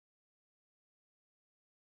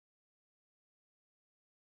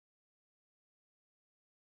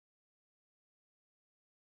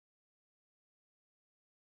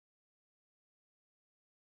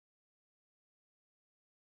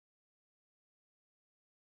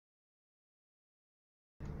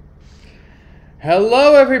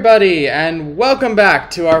Hello everybody, and welcome back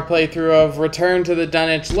to our playthrough of Return to the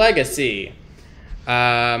Dunwich Legacy.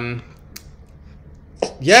 My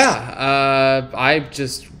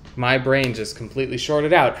brain just completely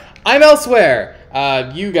shorted out. I'm elsewhere!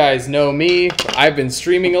 You guys know me, I've been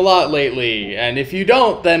streaming a lot lately, and if you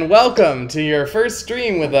don't, then welcome to your first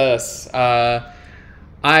stream with us. I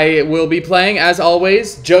will be playing, as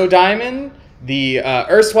always, Joe Diamond, the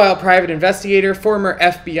erstwhile private investigator, former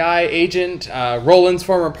FBI agent, Roland's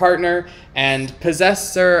former partner, and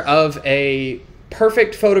possessor of a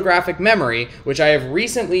perfect photographic memory, which I have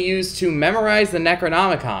recently used to memorize the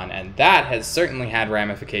Necronomicon, and that has certainly had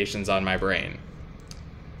ramifications on my brain.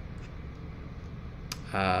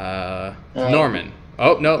 Norman.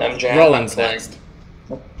 Oh, no, Roland's next.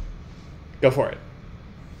 Go for it.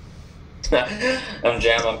 I'm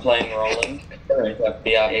Jam, I'm playing Roland, current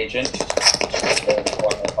FBI agent,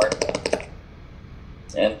 former partner,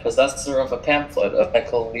 and possessor of a pamphlet of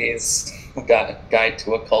Echolie's Guide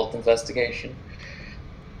to Occult Investigation.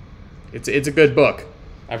 It's a good book.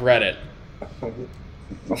 I've read it.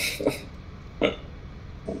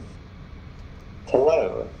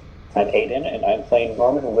 Hello, I'm Aiden, and I'm playing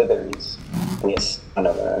Norman Withers, the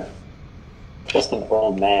astronomer. Just an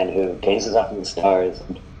old man who gazes up at the stars.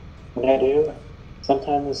 And when I do,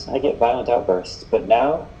 sometimes I get violent outbursts, but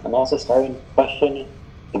now I'm also starting to question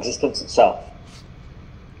existence itself.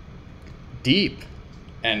 Deep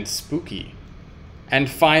and spooky. And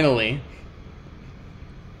finally,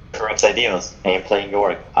 Correct Ideals. I am playing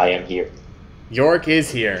York. I am here. York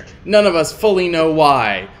is here. None of us fully know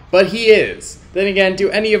why, but he is. Then again, do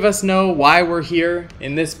any of us know why we're here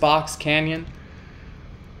in this box canyon?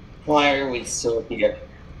 Why are we still here?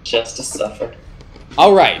 Just to suffer.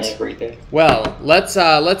 All right. Every day. Well, let's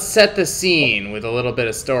set the scene with a little bit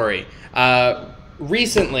of story.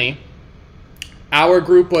 Recently, our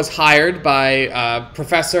group was hired by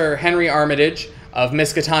Professor Henry Armitage of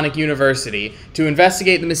Miskatonic University to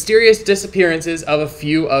investigate the mysterious disappearances of a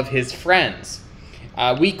few of his friends.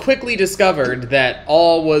 We quickly discovered that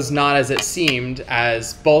all was not as it seemed,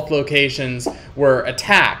 as both locations were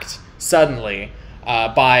attacked suddenly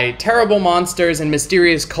by terrible monsters and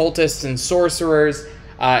mysterious cultists and sorcerers,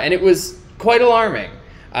 and it was quite alarming.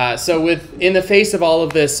 So in the face of all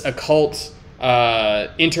of this occult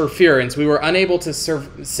interference, we were unable to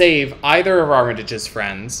save either of Armitage's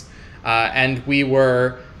friends,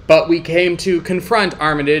 but we came to confront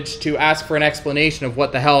Armitage to ask for an explanation of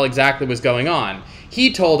what the hell exactly was going on.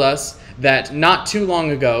 He told us that not too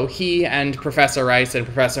long ago, he and Professor Rice and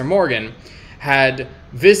Professor Morgan had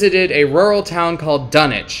visited a rural town called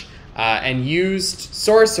Dunwich and used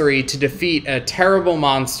sorcery to defeat a terrible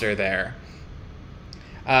monster there.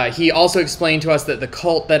 He also explained to us that the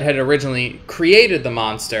cult that had originally created the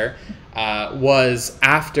monster was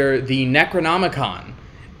after the Necronomicon,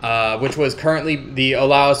 which was currently, the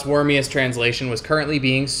Olaus Wormius translation was currently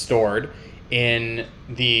being stored in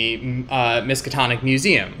the Miskatonic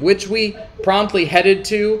Museum, which we promptly headed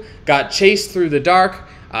to, got chased through the dark,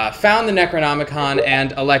 found the Necronomicon,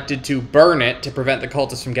 and elected to burn it to prevent the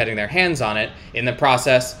cultists from getting their hands on it. In the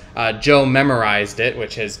process, Joe memorized it,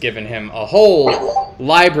 which has given him a whole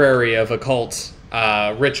library of occult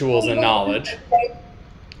rituals and knowledge.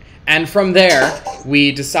 And from there,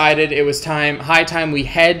 we decided it was high time we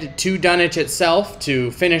head to Dunwich itself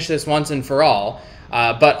to finish this once and for all.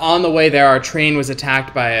 But on the way there, our train was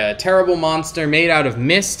attacked by a terrible monster made out of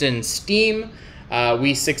mist and steam.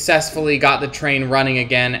 We successfully got the train running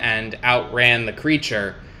again and outran the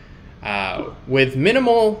creature with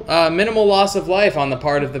minimal loss of life on the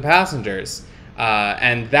part of the passengers.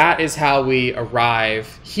 And that is how we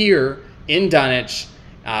arrive here in Dunwich,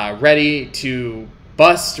 ready to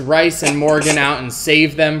bust Rice and Morgan out and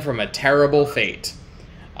save them from a terrible fate.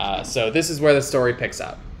 So this is where the story picks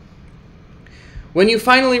up. When you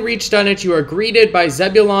finally reach Dunwich, you are greeted by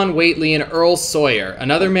Zebulon Whately and Earl Sawyer,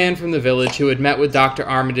 another man from the village who had met with Dr.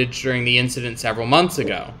 Armitage during the incident several months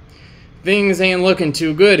ago. "Things ain't looking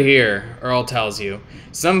too good here," Earl tells you.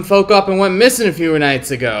 "Some folk up and went missing a few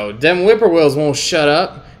nights ago. Them whippoorwills won't shut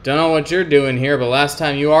up. Don't know what you're doing here, but last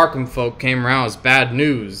time you Arkham folk came around was bad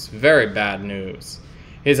news. Very bad news."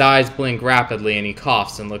 His eyes blink rapidly and he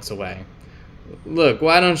coughs and looks away. "Look,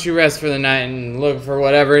 why don't you rest for the night and look for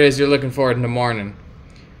whatever it is you're looking for in the morning?"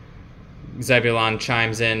 Zebulon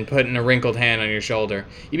chimes in, putting a wrinkled hand on your shoulder.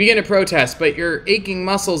 You begin to protest, but your aching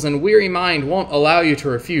muscles and weary mind won't allow you to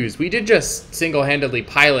refuse. We did just single-handedly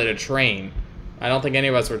pilot a train. I don't think any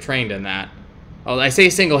of us were trained in that. Oh, I say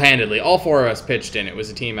single-handedly. All four of us pitched in. It was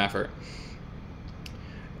a team effort.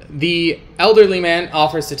 The elderly man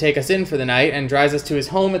offers to take us in for the night and drives us to his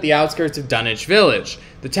home at the outskirts of Dunwich Village.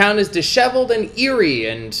 The town is disheveled and eerie,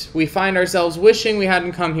 and we find ourselves wishing we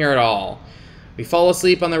hadn't come here at all. We fall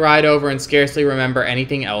asleep on the ride over and scarcely remember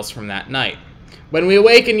anything else from that night. When we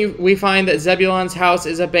awaken, we find that Zebulon's house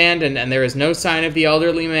is abandoned and there is no sign of the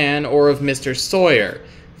elderly man or of Mr. Sawyer.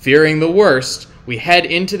 Fearing the worst, we head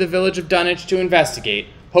into the village of Dunwich to investigate,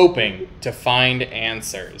 hoping to find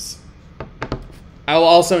answers. I will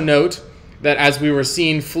also note that as we were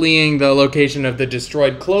seen fleeing the location of the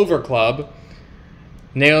destroyed Clover Club,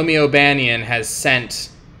 Naomi O'Banion has sent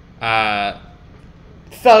thugs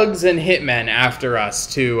and hitmen after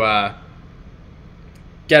us to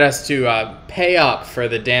get us to pay up for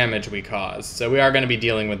the damage we caused. So we are going to be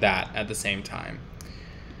dealing with that at the same time.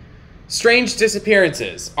 Strange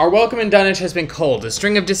disappearances. Our welcome in Dunwich has been cold. A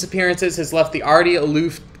string of disappearances has left the already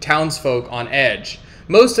aloof townsfolk on edge.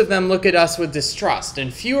 Most of them look at us with distrust,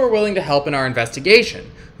 and few are willing to help in our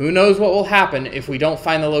investigation. Who knows what will happen if we don't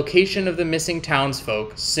find the location of the missing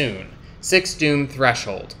townsfolk soon. 6 Doom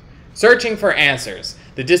Threshold. Searching for answers.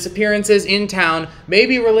 The disappearances in town may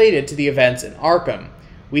be related to the events in Arkham.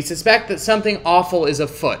 We suspect that something awful is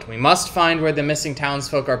afoot. We must find where the missing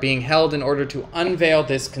townsfolk are being held in order to unveil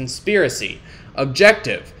this conspiracy.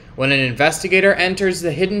 Objective: when an investigator enters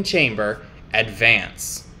the hidden chamber,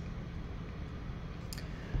 advance.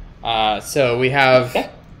 So we have,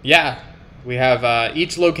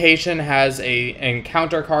 each location has an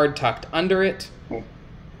encounter card tucked under it.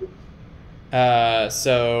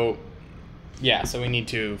 So we need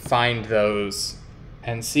to find those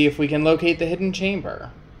and see if we can locate the hidden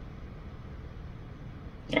chamber.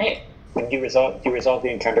 All right. When do you resolve the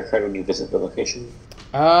encounter card when you visit the location?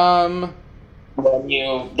 When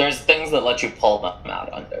there's things that let you pull them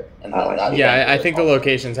out under. And I think the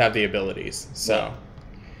locations have the abilities. So.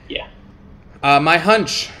 Yeah. My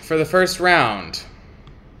hunch for the first round.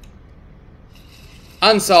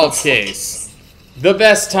 Unsolved case. The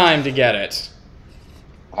best time to get it.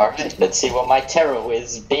 Alright, let's see what my tarot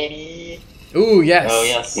is, baby. Ooh, yes. Oh,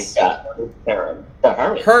 yes. You've got Hermit. the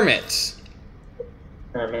Hermit.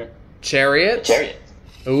 Hermit. Chariot. Chariot.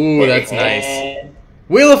 Ooh, that's nice. And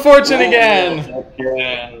Wheel of Fortune again.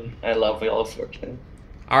 I love Wheel of Fortune.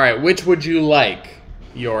 All right, which would you like,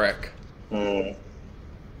 Yorick? You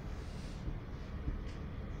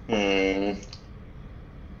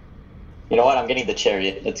know what? I'm getting the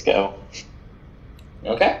Chariot. Let's go.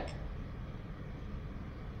 Okay.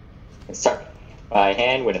 Let's start by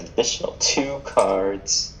hand with an additional 2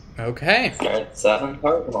 cards. Okay. Start 7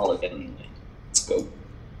 card mulligan. Let's go.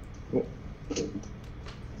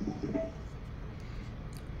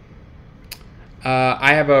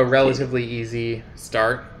 I have a relatively easy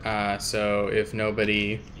start, so if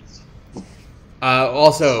nobody...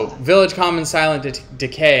 also, Village Common Silent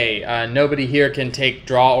Decay. Nobody here can take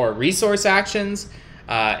draw or resource actions,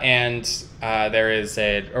 and there is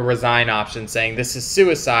a resign option saying this is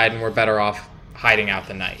suicide and we're better off hiding out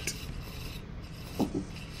the night.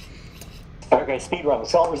 Okay, speedrun.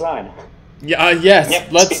 Let's all resign. Yes.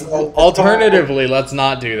 Yep, Let's speedrun. alternatively let's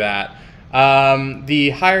not do that. The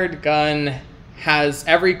hired gun has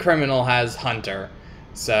every criminal has hunter,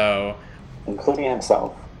 so Including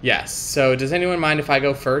himself. yes. So does anyone mind if I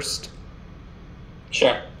go first?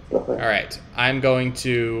 Sure. All right. I'm going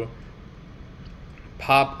to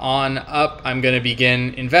pop on up. I'm going to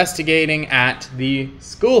begin investigating at the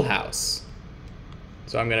schoolhouse.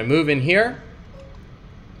 So I'm going to move in here.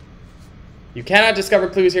 You cannot discover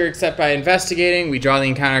clues here except by investigating. We draw the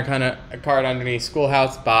encounter card underneath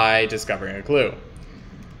schoolhouse by discovering a clue.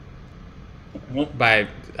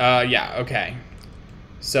 Okay.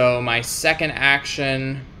 So my second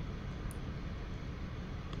action,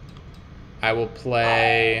 I will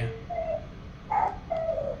play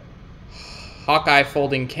Hawkeye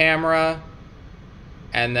folding camera,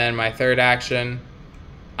 and then my third action,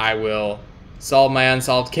 I will solve my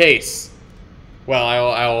unsolved case. Well,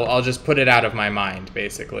 I'll just put it out of my mind,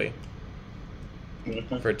 basically,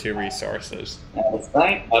 for 2 resources. Out of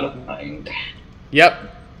sight, out of mind.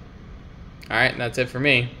 Yep. All right, that's it for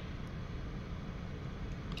me.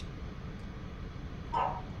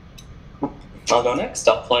 I'll go next.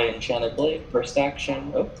 I'll play Enchanted Blade. First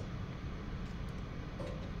action. Oh.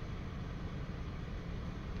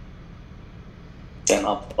 Then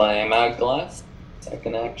I'll play Mag Glass.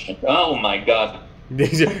 Second action. Oh my god.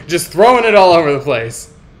 Just throwing it all over the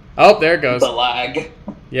place. Oh, there it goes. The lag.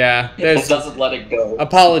 Yeah, It there's doesn't let it go.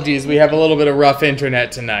 apologies. We have a little bit of rough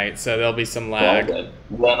internet tonight, so there'll be some Well, lag. good.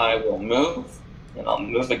 Then I will move, and I'll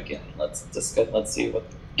move again. Let's see what.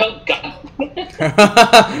 Oh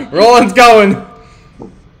god. Roland's going.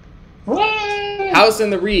 Woo! House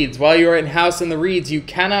in the Reeds. While you're in House in the Reeds, you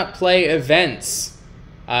cannot play events.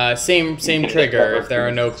 Same trigger if there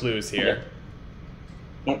are no clues here.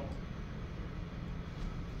 Yep.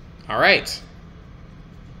 All right.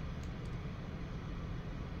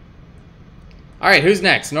 All right, who's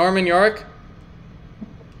next? Norman, Yorick?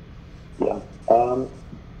 Yeah. Do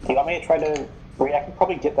you want me to try to... I can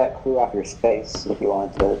probably get that clue off your space if you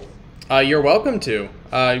want to. You're welcome to.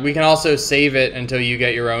 We can also save it until you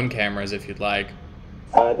get your own cameras if you'd like.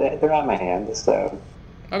 They're not in my hand, so...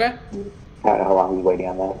 Okay. I don't know how long we're waiting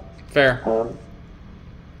on that. Fair.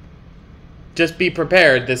 Just be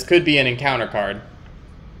prepared. This could be an encounter card.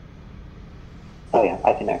 Oh yeah,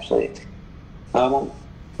 I can actually...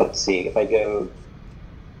 let's see, if I go...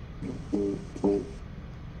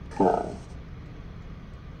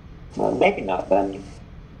 maybe not then.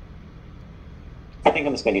 I think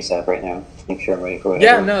I'm just going to do setup right now. Make sure I'm ready for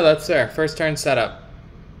whatever. Yeah, no, that's fair. First turn setup.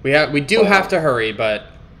 We do have to hurry, but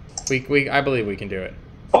I believe we can do it.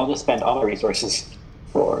 I'll just spend all my resources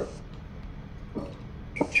for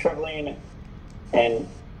traveling and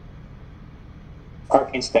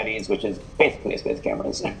arcane studies, which is basically space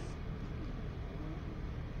cameras.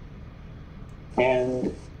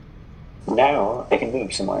 And now I can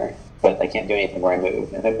move somewhere, but I can't do anything where I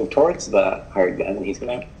move. And I move towards the hired gun, and he's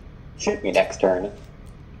going to shoot me next turn.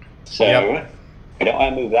 So Yep. I don't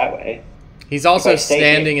want to move that way. He's also If I stay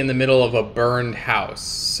standing here- in the middle of a burned house,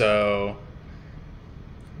 so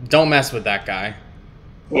don't mess with that guy.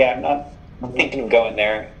 Yeah, I'm thinking of going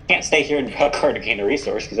there. Can't stay here and draw a card to gain a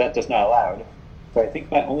resource, because that's just not allowed. So I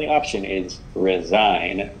think my only option is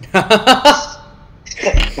resign.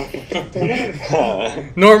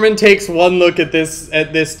 Norman takes one look at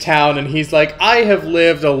this town and he's like, I have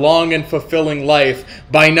lived a long and fulfilling life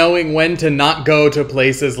by knowing when to not go to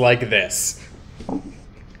places like this.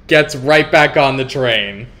 Gets right back on the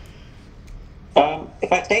train.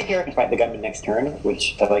 If I stay here, I can fight the gunman next turn,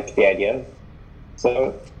 which I like the idea of.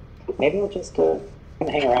 So maybe we'll just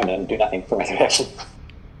hang around and do nothing for my third action.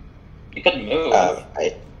 You could move.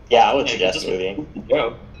 I would suggest just moving.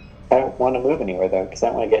 Go. I don't want to move anywhere though, because I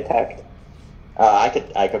don't want to get attacked.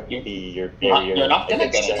 I could be your barrier. You're not gonna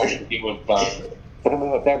against get them. it if you move. I can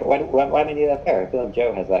move up there, but why do I need that there? I feel like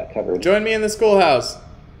Joe has that covered. Join me in the schoolhouse.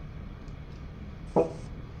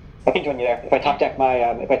 I can join you there. If I top deck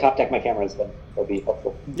my cameras, then it'll be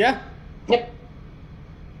helpful. Yeah. Yep.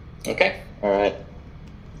 Okay. All right.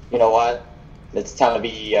 You know what? It's time to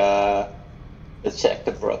be. Let's check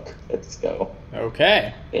the brook. Let's go.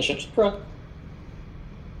 Okay. Bishop's Brook.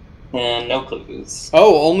 And no clues.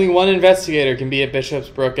 Oh, only one investigator can be at Bishop's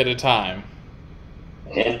Brook at a time.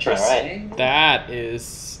 Interesting. That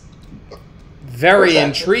is very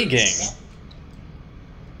intriguing.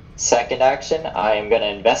 Second action, I am gonna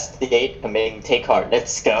investigate committing take heart.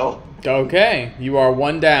 Let's go. Okay, you are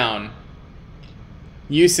one down.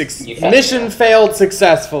 You Mission failed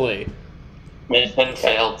successfully. Mission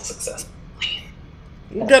failed successfully.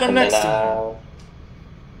 We'll get him And next then, time.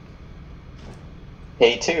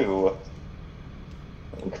 Pay 2.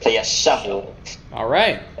 Play a shovel. All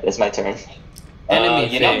right. It is my turn.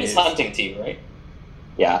 Enemy you know phase. he's hunting to you, right?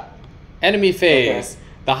 Yeah. Enemy phase.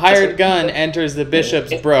 The hired gun enters the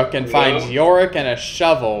Bishop's Brook and finds Yorick and a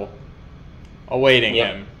shovel awaiting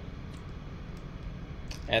Yep. him.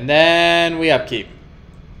 And then we upkeep.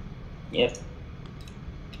 Yep.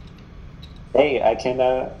 Hey, I can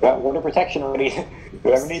got water protection already.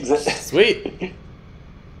 Whoever needs it. Sweet.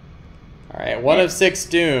 All right, 1 of 6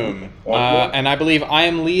 doom. And I believe I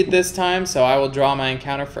am lead this time, so I will draw my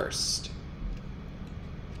encounter first.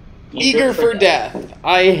 Eager for death.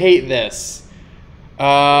 I hate this.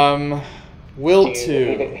 Will Do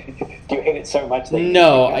 2. you hate it so much that you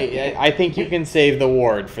No, I think you can save the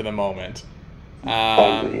ward for the moment.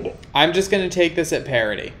 Agreed. I'm just going to take this at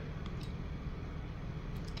parity.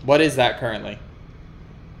 What is that currently?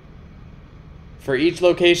 For each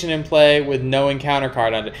location in play with no encounter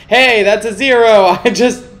card on it. Hey, that's a 0! I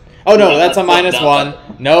just... Oh no, that's a -1.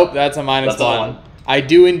 Nope, that's a -1. That's a 1. I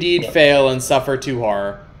do indeed fail and suffer 2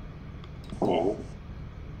 horror. Yeah.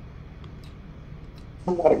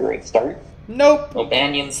 Not a great start. Nope.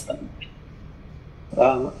 O'Banion's.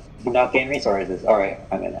 Do not gain resources. Alright,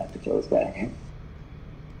 I'm gonna have to kill this guy.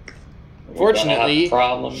 Fortunately,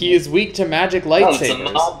 problem. he is weak to magic Oh, it's a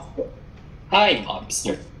lightsabers. mobster. Hi,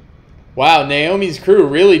 mobster. Wow, Naomi's crew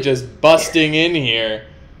really just busting in here.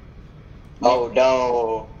 Oh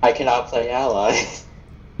no. I cannot play ally.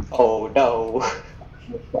 Oh no.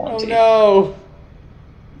 Oh no.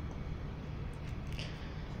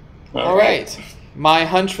 Alright. My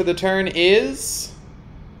hunch for the turn is...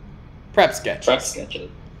 Prep sketch. Prep sketches.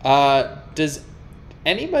 Does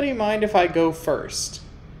Anybody mind if I go first?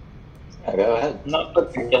 Yeah, go ahead. Not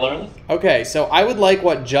particularly. Okay, so I would like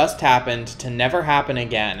what just happened to never happen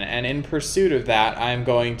again, and in pursuit of that, I'm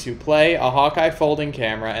going to play a Hawkeye folding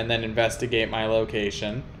camera and then investigate my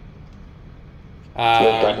location.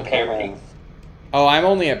 Camera. Oh, I'm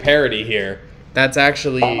only a parody here. That's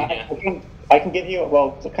actually... I can give you,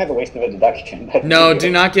 well, it's kind of a waste of a deduction. But No,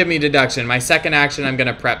 do not give me deduction. My second action, I'm going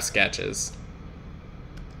to prep sketches.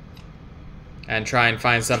 And try and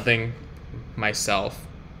find something myself.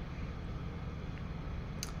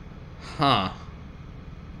 Huh.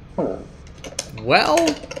 Well...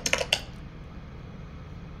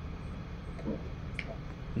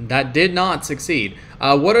 That did not succeed.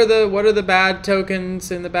 What are the bad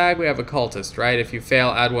tokens in the bag? We have a cultist, right? If you fail,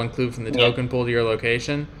 add one clue from the token pool to your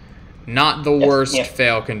location. Not the worst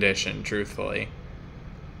fail condition, truthfully.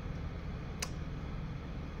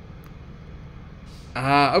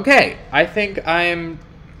 Okay, I think I'm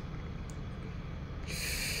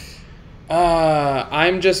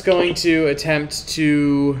just going to attempt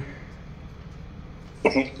to...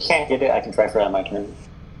 If you can't get it, I can try for it on my turn.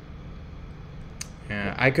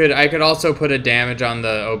 Yeah, I could also put a damage on the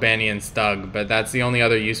Obanian's thug, but that's the only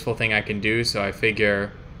other useful thing I can do, so I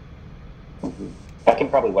figure... I can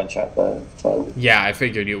probably one-shot the thug. Yeah, I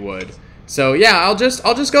figured you would. So yeah, I'll just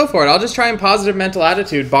go for it. I'll just try and positive mental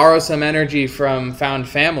attitude, borrow some energy from Found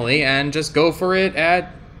Family, and just go for it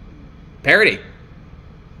at parody.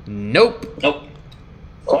 Nope. Nope.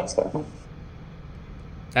 Close though.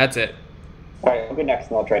 That's it. Alright, I'll go next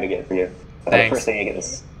and I'll try to get it for you. Thanks. First thing I get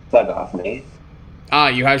this thug off me. Ah,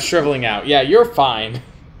 you have shriveling out. Yeah, you're fine.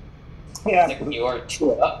 Yeah. You are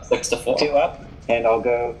 2 up, 6 to 4. 2 up, and I'll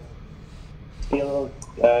go be a little,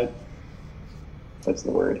 what's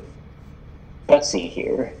the word? Let's see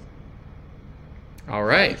here. All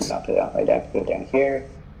right. Not put it on my deck, put it down here.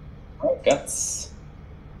 Guts.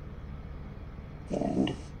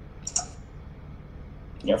 And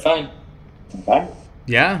You're fine. I'm fine.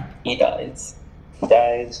 Yeah. He dies. He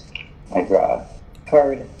dies. I draw a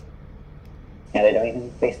card. And I don't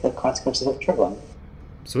even face the consequences of tripling.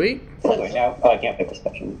 Sweet. Anyway, now, I can't pick a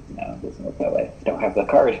special. No, it doesn't work that way. I don't have the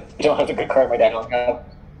card. I don't have the good card in my deck.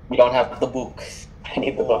 You don't have the book. I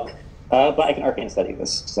need the book. But I can arcane study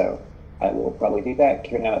this, so I will probably do that.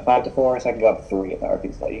 Keep it down at 5 to 4, so I can go up 3 with the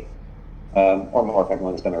arcane study. Or more if I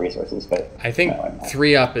want to spend my resources, but... I think no,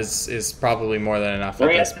 3 up is probably more than enough at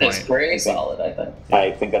 3 this up is point. pretty solid, I think.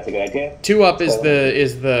 I think that's a good idea. 2 up is So-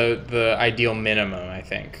 the ideal minimum, I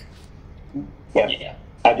think. Yeah. Yeah.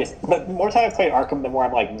 The more time I play Arkham, the more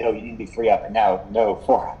I'm like, no, you need to be 3 up, and now, no,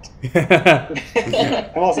 4 up.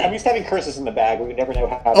 I'm used to having curses in the bag, we never know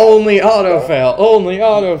how... Only auto-fail! Only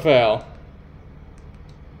auto-fail!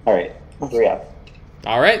 Alright, 3 up.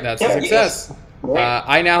 Alright, that's a Yeah, success. Right.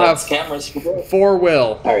 I now That's have cameras for good. 4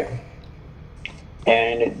 will. Alright.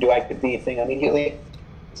 And do I get the thing immediately?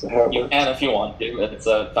 So how it You works? can if you want to. It's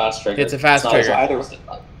a fast trigger. It's a fast not trigger. Either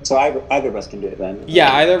of us can do it then.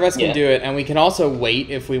 Yeah, either of us can Yeah. do it, and we can also wait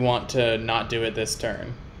if we want to not do it this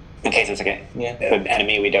turn. In case it's like Yeah. an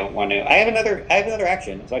enemy we don't want to... I have another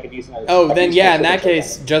action, so I could use another... I Oh, could then use yeah, in special that attack.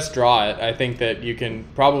 case, just draw it. I think that you can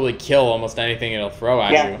probably kill almost anything it'll throw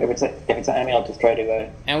at Yeah, you. if it's an enemy, I'll just try to...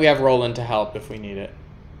 And we have Roland to help if we need it.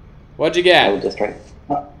 What'd you I will get? just try...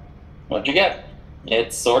 What'd you get?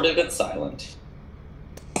 It's sorted and silent.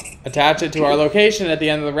 Attach it to our location at the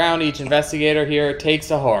end of the round. Each investigator here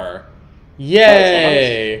takes a horror.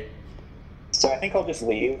 Yay! So I think I'll just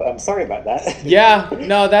leave. I'm sorry about that. Yeah,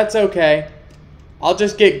 no, that's okay. I'll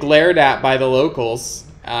just get glared at by the locals.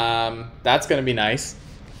 That's gonna be nice.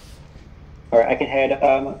 Alright, I can head,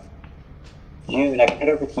 June, I can head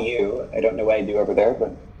over to you. I don't know what I do over there,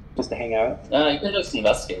 but just to hang out. You can just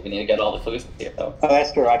investigate. We need to get all the clues here, though. Oh,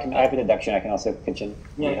 that's true. I have a deduction. I can also pitch in.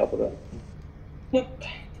 Yeah. Need help with it. Yep,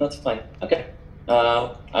 that's fine. Okay.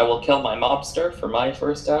 I will kill my mobster for my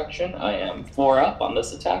first action. I am 4 up on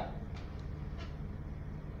this attack.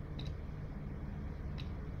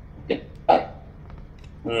 Okay, bye.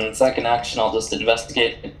 Second action, I'll just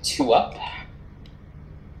investigate at 2 up.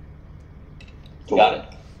 Got it.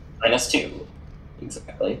 -2.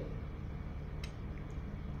 Exactly.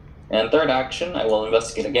 And third action, I will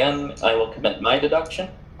investigate again. I will commit my deduction.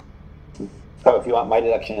 Oh, if you want my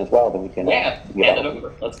deduction as well, then we can... Yeah, get hand it all-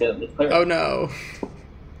 over. Let's get it clear. Oh no.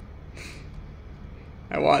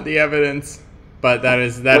 I want the evidence. But that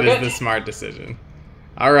is We're good. the smart decision.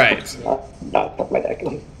 Alright. Not fuck my deck.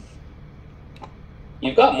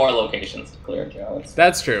 You've got more locations to clear, Joe. It's-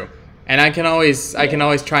 That's true. And I can always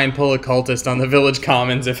try and pull a cultist on the village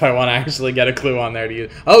commons if I want to actually get a clue on there to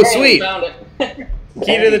use. Oh, Hey, sweet! found it.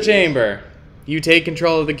 Key to the chamber. You take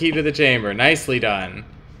control of the key to the chamber. Nicely done.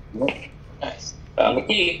 Nice. Found the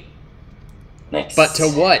key. Nice. But to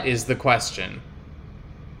what is the question?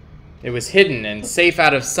 It was hidden and safe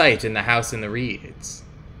out of sight in the house in the reeds.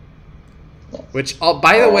 Which,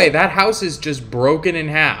 by the way, that house is just broken in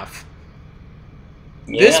half.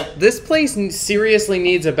 Yeah. This place seriously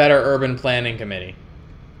needs a better urban planning committee.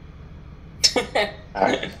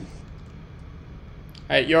 Alright.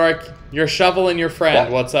 Alright, Yorick, your shovel and your friend,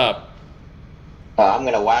 Yeah. what's up? I'm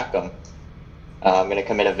gonna whack him. I'm gonna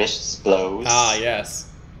commit a vicious blows. Ah, yes.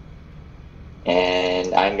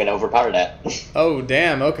 And I'm gonna overpower that. Oh,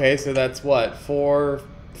 damn, okay, so that's what? 4,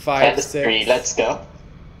 5, 10 to 6... 3, let's go.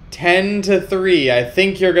 10 to 3, I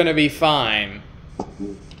think you're gonna be fine.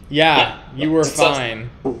 Yeah, you were fine.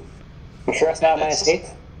 You sure it's not -8?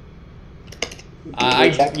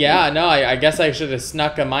 I guess I should have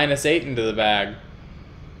snuck a -8 into the bag.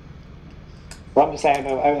 Well, I'm just saying, I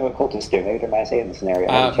know what cultists do. Maybe they're -8 in this scenario.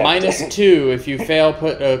 I haven't checked. -2 if you fail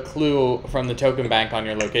put a clue from the token bank on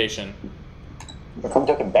your location. From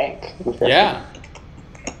token bank. Yeah.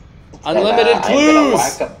 Unlimited And, I'm gonna clues!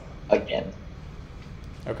 whack him again.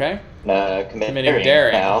 Okay. Committing Committing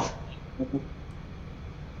daring. now.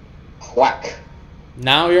 Whack.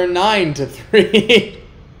 Now you're 9 to 3.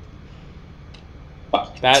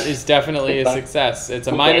 That is definitely a success. It's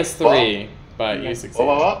a -3, but you succeed.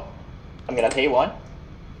 Whoa. I'm gonna pay 1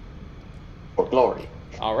 for glory.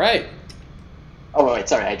 Alright. Oh wait,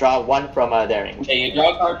 sorry. I draw 1 from daring. Okay, you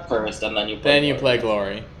draw a card first, and then you play. Then you play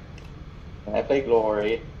Glory. And I play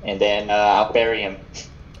glory, and then I'll bury him.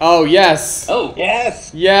 Oh, yes! Oh,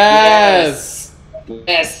 Yes! Yes!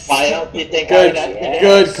 yes! I don't think Good,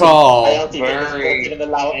 good call. I don't think Very- I didn't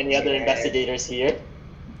allow any other investigators here.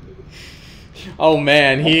 Oh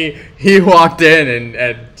man, he walked in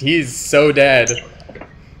and he's so dead.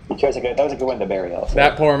 That was a good one to bury also.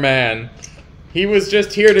 That poor man. He was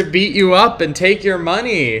just here to beat you up and take your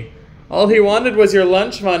money. All he wanted was your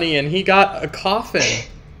lunch money and he got a coffin.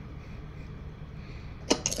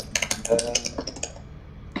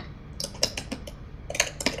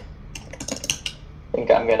 I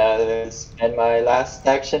think I'm gonna spend my last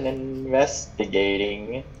action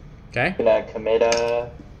investigating. Okay. I'm gonna commit a...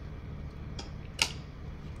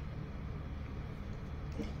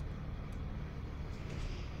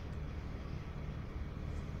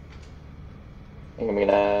 I think I'm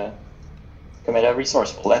gonna commit a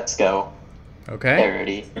resourceful. Let's go. Okay.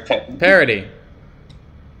 Parody. Parody.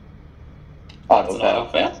 That's an Autofill.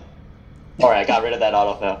 auto-fail. Alright, I got rid of that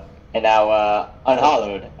autofill. And now,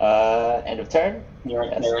 unhollowed. End of turn. You're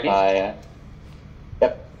Yes, ready?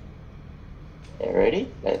 Yep. You ready?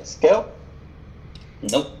 Let's go.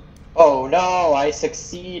 Nope. Oh no, I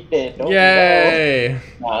succeeded. Oh, Yay!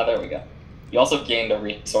 Ah, there we go. You also gained a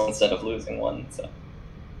resource instead of losing one, so.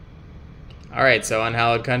 Alright, so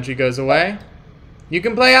Unhallowed Country goes away. You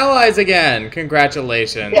can play allies again!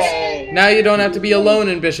 Congratulations. No. Yay! Now you don't have to be alone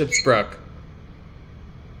in Bishop's Brook.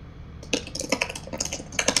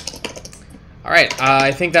 Alright,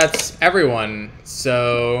 I think that's everyone.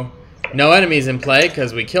 So, no enemies in play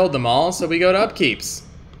because we killed them all, so we go to upkeeps.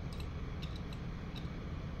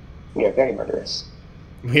 We are very murderous.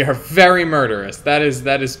 We are very murderous. That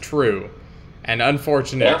is true. And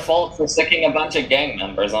unfortunate. Their fault for sicking a bunch of gang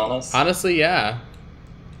members on us. Honestly, yeah.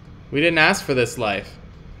 We didn't ask for this life.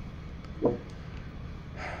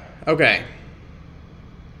 Okay.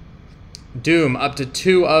 Doom, up to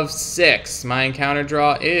 2 of 6. My encounter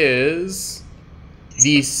draw is...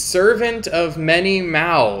 The Servant of Many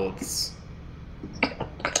Mouths.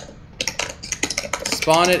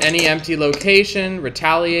 Spawn at any empty location.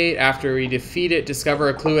 Retaliate after we defeat it. Discover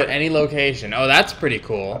a clue at any location. Oh, that's pretty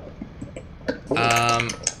cool.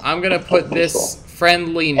 I'm gonna put this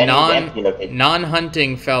friendly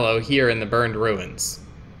non-hunting fellow here in the burned ruins.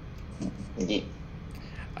 Indeed.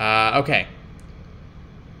 Okay.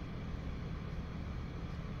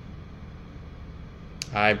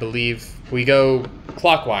 I believe we go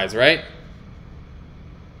clockwise, right?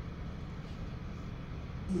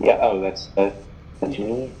 Yeah, oh, that's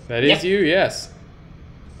me. That is you, yes.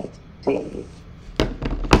 See.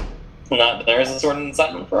 Not, there is a sword and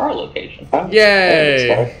silent for our location. Oh, Yay!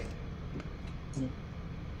 yeah,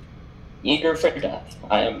 Eager for death.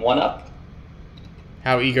 I am 1 up.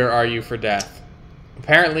 How eager are you for death?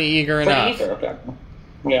 Apparently eager Pretty enough. eager, apparently.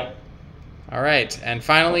 Yeah. Alright, and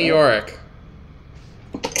finally Yorick.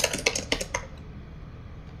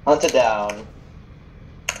 Hunted down.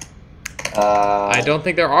 I don't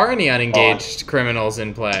think there are any unengaged criminals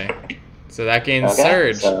in play. So that gains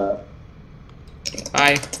Surge. So,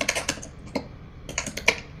 Bye.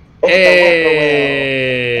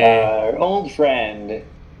 Hey! Hey! Our old friend.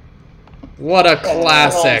 What a Hello,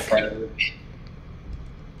 classic. friend.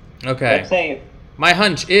 Okay. Let's say My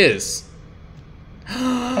hunch is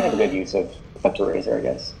kind of a good use of razor, I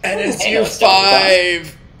guess. NSU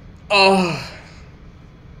 5. Oh,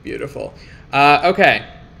 beautiful. Okay.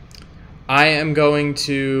 I am going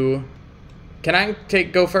to. Can I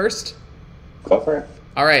go first? Go for it.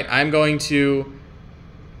 All right. I'm going to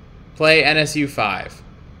play NSU 5.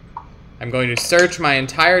 I'm going to search my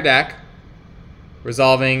entire deck,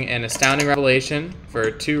 resolving an astounding revelation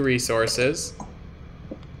for 2 resources.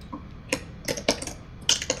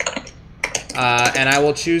 And I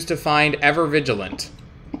will choose to find Ever Vigilant.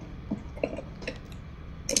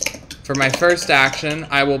 For my first action,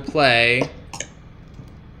 I will play...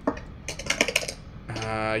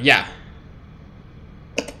 yeah.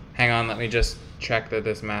 Hang on, let me just check that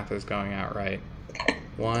this math is going out right.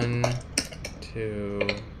 1, 2...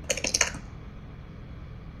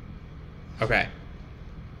 Okay.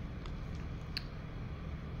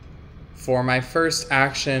 For my first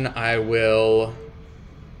action, I will...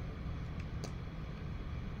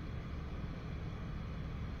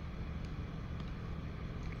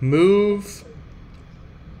 move,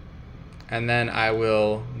 and then I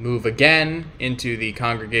will move again into the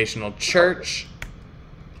Congregational Church.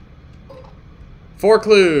 4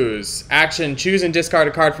 clues. Action, choose and discard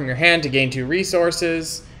a card from your hand to gain 2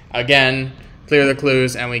 resources. Again, clear the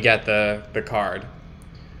clues and we get the card.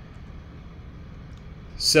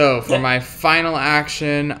 So for my final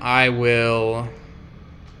action, I will...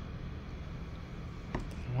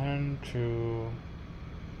 1, 2...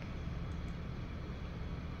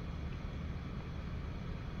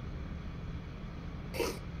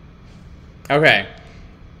 Okay.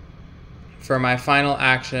 For my final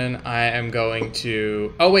action, I am going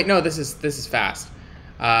to... Oh wait, no, this is fast.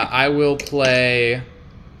 I will play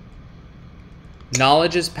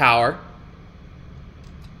Knowledge is Power,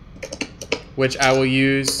 which I will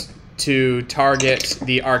use to target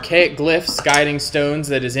the Archaic Glyphs Guiding Stones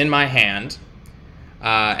that is in my hand,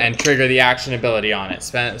 and trigger the action ability on it.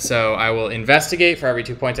 So I will investigate. For every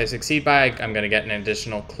 2 points I succeed by, I'm going to get an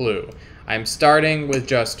additional clue. I'm starting with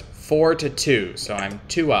just 4 to 2, so I'm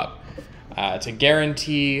 2 up. To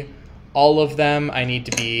guarantee all of them, I need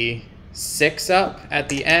to be 6 up at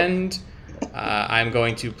the end. I'm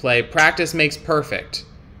going to play Practice Makes Perfect.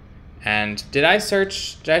 And did I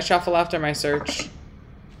shuffle after my search?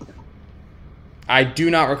 I do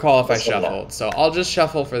not recall if I shuffled, so I'll just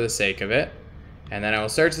shuffle for the sake of it. And then I will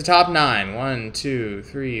search the top 9. 1, 2,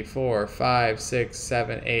 3, 4, 5, 6,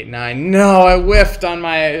 7, 8, 9. No, I whiffed on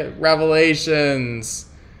my revelations.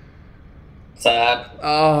 Sad.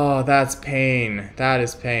 Oh, that's pain. That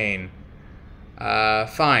is pain.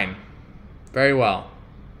 Fine. Very well.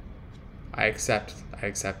 I accept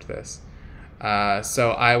this.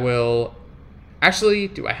 So I will... Actually,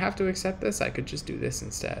 do I have to accept this? I could just do this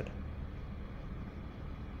instead.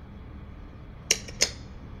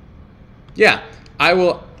 Yeah, I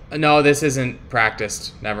will... No, this isn't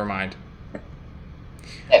practiced. Never mind.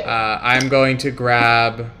 I'm going to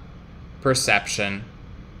grab Perception.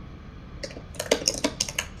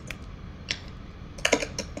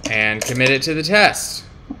 And commit it to the test.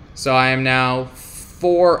 So I am now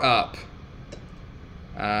 4 up.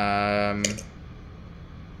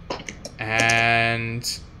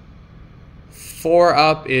 And 4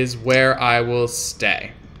 up is where I will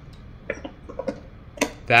stay.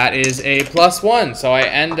 That is a +1, so I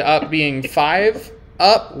end up being 5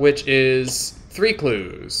 up, which is 3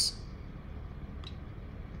 clues.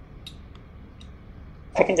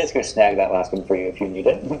 I can just go snag that last one for you if you need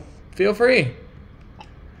it. Feel free.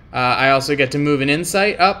 I also get to move an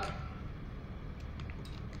insight up.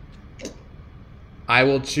 I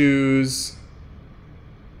will choose...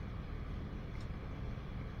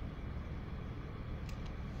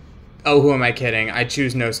 Oh, who am I kidding? I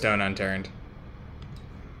choose No Stone Unturned.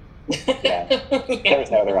 Yeah,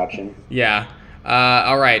 there's no other option. Yeah.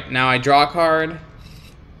 All right, now I draw a card.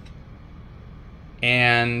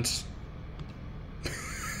 And...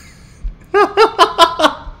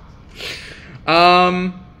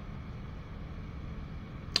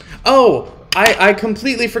 Oh, I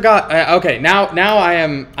completely forgot. Okay, now I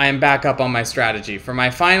am back up on my strategy. For my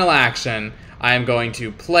final action, I am going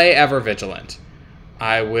to play Ever Vigilant.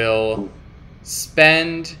 I will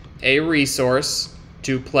spend a resource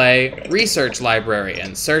to play Research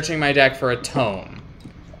Librarian, searching my deck for a tome.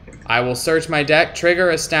 I will search my deck, trigger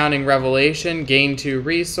Astounding Revelation, gain 2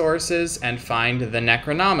 resources, and find the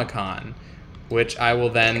Necronomicon, which I will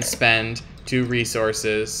then spend 2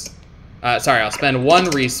 resources. I'll spend 1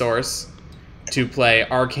 resource to play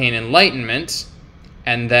Arcane Enlightenment,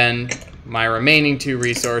 and then my remaining 2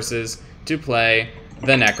 resources to play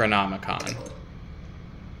the Necronomicon.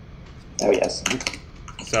 Oh, yes.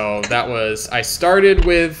 So that was, I started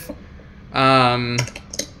with 2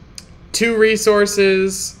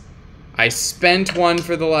 resources. I spent 1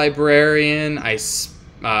 for the librarian,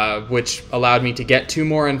 which allowed me to get 2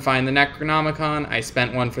 more and find the Necronomicon. I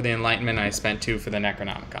spent 1 for the Enlightenment, and I spent 2 for the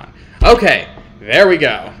Necronomicon. Okay, there we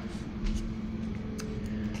go.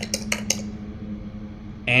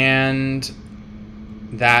 And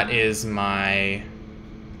that is my...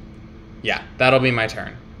 Yeah, that'll be my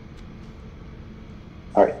turn.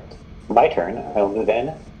 Alright, my turn. I'll move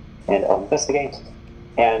in, and I'll investigate.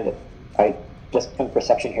 And I just put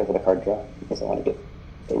perception here for the card draw, because I want to get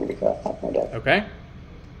the Eureka off my deck. Okay.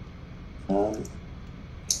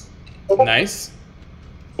 Nice.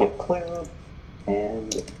 Give clue,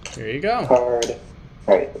 and Here you go. card.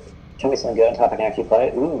 Alright, tell me something good on top I can actually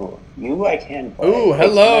play. Ooh, you I can play. Ooh,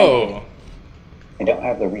 hello. I don't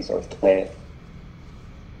have the resource to play it.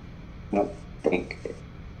 I don't think.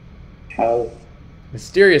 How?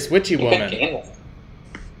 Mysterious witchy You could woman. gain one.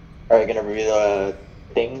 Are you gonna reveal a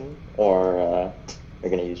thing, or you're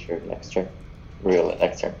gonna use your next turn? Reveal it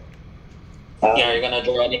next turn. Yeah, you're gonna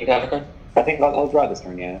draw any kind of card? I think I'll draw this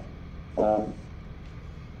turn, yeah. 1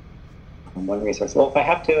 resource. Well, if I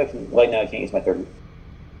have to, I can. Well, no, I can't use my 3rd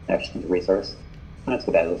action resource. That's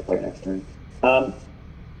too bad. Let's play next turn.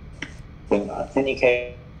 In any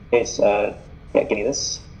case, yeah, give me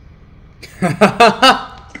this.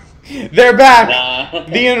 They're back! Nah.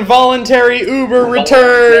 The involuntary Uber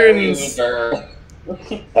returns!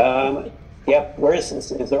 Yep. Where is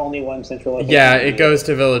there only 1 central location? Yeah, it goes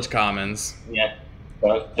to Village Commons. Yeah.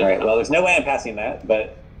 Alright, well, there's no way I'm passing that,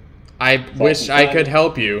 but... I wish I could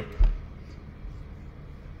help you.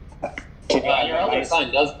 Your other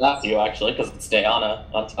sign does pass you, actually, because it's Diana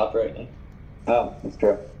on top right now. Oh, that's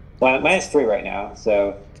true. Well, mine is 3 right now,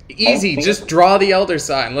 so... Easy, just draw the Elder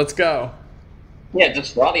Sign. Let's go. Yeah,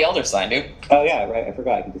 just draw the Elder Sign, dude. Oh, yeah, right, I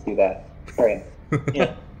forgot. I can just do that. Alright.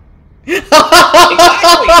 Yeah.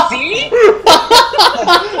 Exactly, see?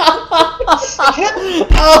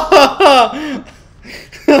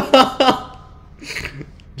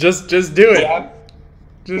 Just do it. Yeah.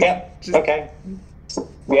 Just- Okay.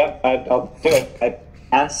 Yeah, I'll do it. I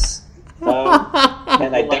pass.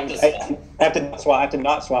 And I don't. I have to swap. I have to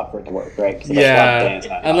not swap for it to work, right? 'Cause if I swap, then Yeah, it's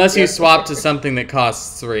not unless you option. swap to something that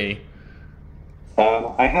costs 3.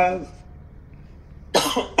 I have.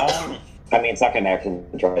 I mean, it's not going to actually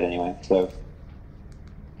draw it anyway. So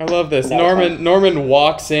I love this. No, Norman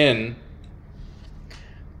walks in,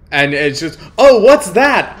 and it's just, oh, what's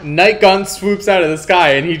that? Night gun swoops out of the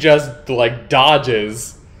sky, and he just like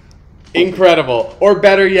dodges. Incredible. Or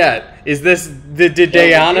better yet, did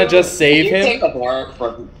Diana just save him? Did you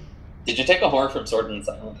take a horror from Sword and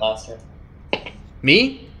Silent last turn?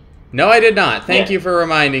 Me? No, I did not. Thank Yeah. you for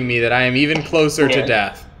reminding me that I am even closer to Yeah.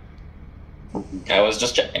 death. I was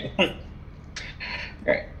just checking.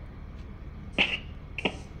 Alright.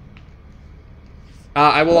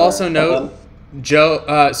 I will also note,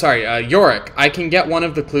 Yorick, I can get one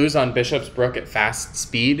of the clues on Bishop's Brook at fast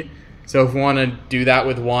speed. So if we want to do that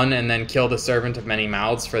with 1 and then kill the Servant of Many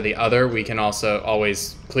Mouths for the other, we can also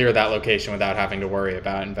always clear that location without having to worry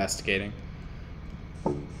about investigating.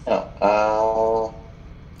 Oh,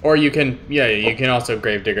 Or you can also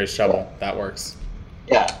Gravedigger's Shovel. That works.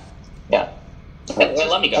 yeah. Well,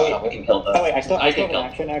 let me go. Wait. We can kill them. Oh wait, I still have an kill.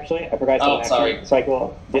 action actually. I forgot. I still Oh, have an sorry. action. So I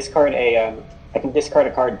will discard a. I can discard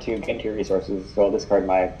a card to gain 2 resources. So I'll discard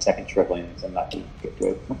my 2nd Shriveling, so I'm not going to get to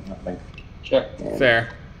it. Sure. And- Fair.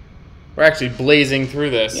 We're actually blazing through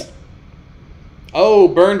this. Yeah. Oh,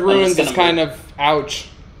 Burned Ruins gonna is kind of ouch.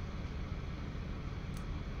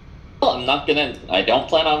 Well, I don't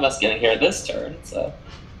plan on investigating here this turn, so.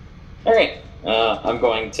 Alright. I'm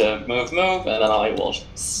going to move, and then I will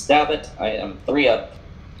stab it. I am 3 up.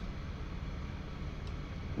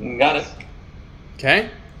 Got it. Okay.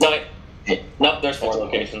 No, wait. Nope, there's 4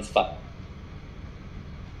 locations. Fuck.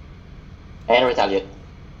 And retaliate.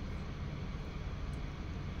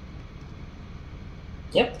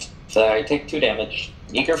 Yep. So I take 2 damage.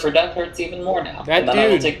 Eager for Death hurts even more now. That and then I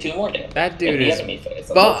will dude- take 2 more damage. that dude in the is enemy phase.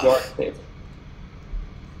 buff. Your favor.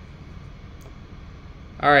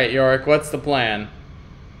 Alright, Yorick, what's the plan?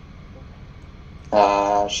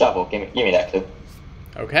 Shovel. Give me that clue.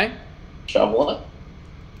 Okay. Shovel it.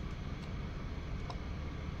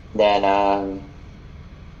 Then,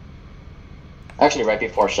 actually, right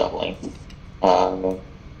before shoveling, gonna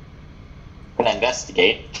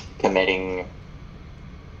investigate, committing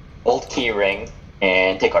old key ring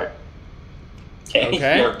and take heart. Okay.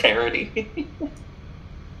 Okay. Your parody.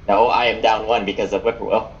 No, I am down 1 because of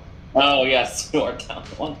Whippoorwill. Oh yes, you are down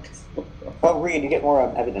one. Oh, Reed, you get more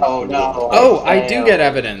evidence. Oh no. Oh, I do failed. get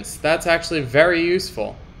evidence. That's actually very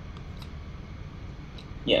useful.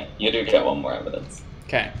 Yeah, you do get one more evidence.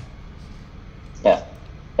 Okay. Yeah.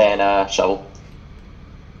 And shovel.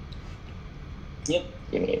 Yep.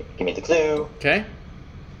 Give me the clue. Okay.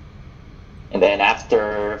 And then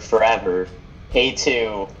after forever,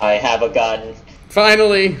 A2, I have a gun.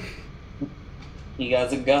 Finally. He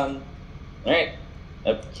has a gun. Alright.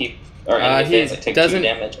 Keep. Or enemy He phase, I take 2 doesn't.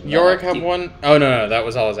 damage. and then Yorick I'll have keep- one. Oh no, that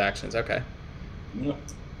was all his actions. Okay. Yep.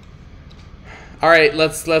 All right,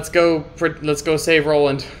 let's go save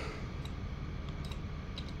Roland.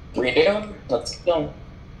 Redo. Let's go.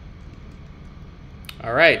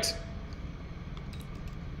 All right.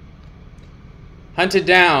 Hunted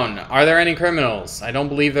down. Are there any criminals? I don't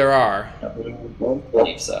believe there are. I don't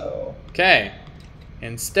believe so. Okay.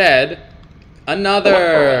 Instead,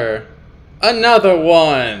 another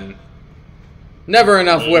one. Never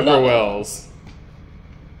enough whippoorwills.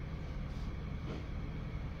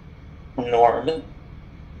 Norman.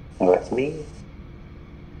 Oh, that's me.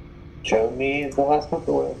 Show me the last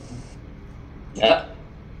whippoorwill. Yeah.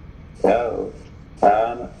 So,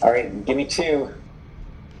 alright, give me 2.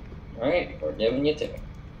 Alright, we're giving you 2.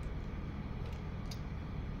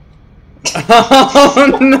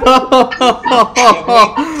 Oh Give me 3. no!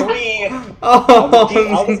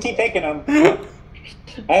 I'll just keep taking them.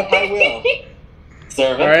 I will.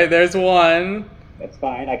 Serve it. All right, there's one. That's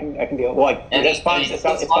fine. I can deal. Well, like, And it spawns. It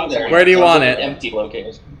spawns there. Where do you It's want an it? Empty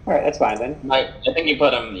location. All right, that's fine then. I think you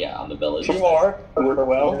put him, on the village. 2 more.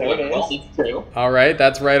 Whippoorwill. There it Well, is. it's 2. All right,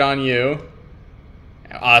 that's right on you.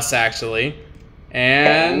 Us actually.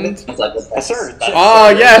 And It's like A surge. oh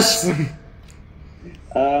yes.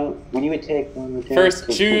 When you would take one.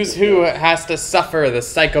 First, choose who has to suffer the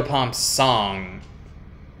Psychopomp's song.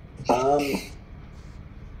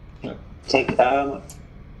 Take well,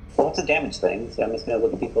 what's a damage thing? So I'm just gonna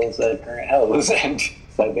look at people's current health and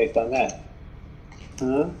decide based on that.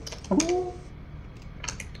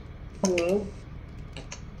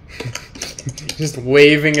 Just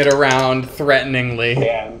waving it around threateningly.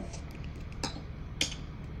 Yeah.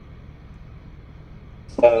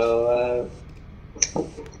 So,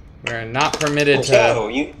 We're not permitted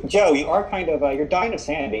to. Joe, you are kind of you're dying of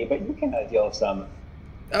sanity, but you can deal with some.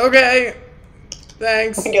 Okay.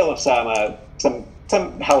 Thanks. You can deal with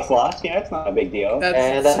some health loss. You know, it's not a big deal.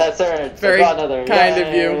 And That's that's surge. very Got another. kind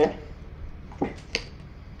of you. Yay.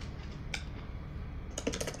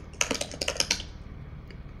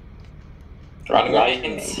 Running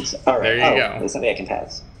lanes. All right. There you go. There's something I can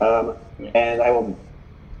pass. And I'm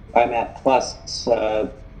at plus.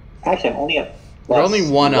 Actually, I'm only at. You're only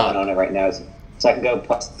one up. on it right now, so I can go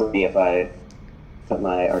plus 3 if I put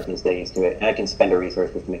my Arcane Stadiums to it, and I can spend a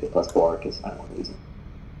resource just to make it plus 4 because I don't want to lose it.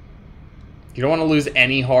 You don't want to lose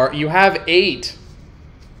any heart. You have 8.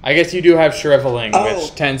 I guess you do have shriveling,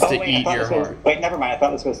 which tends to eat your heart. Wait, never mind. I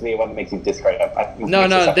thought this was supposed to be one that makes you discard it.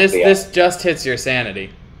 No, this just hits your sanity.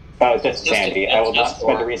 Oh, it's just Just- sanity. it's I will not just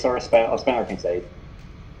spend a four. resource, but I'll spend Arcane Save.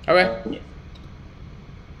 Okay.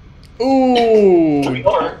 Ooh,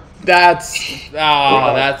 Or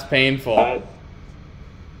that's painful.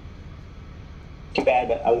 Too bad,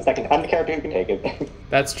 but I'm the character who can take it.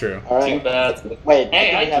 That's true. All too right. bad. Wait,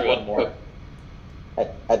 Hey, I think he I had drew one it. more.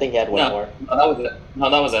 I think he had one more. No, that was it. No,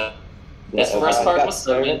 that was it. His Yeah, first I card got was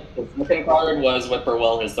Servant, his second card was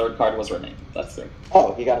Whippoorwill, his third card was Renee. That's it.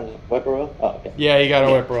 Oh, he got him whippoorwill? Oh, okay. Yeah, you got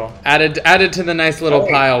a whip roll. Added to the nice little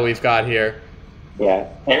pile we've got here. Yeah.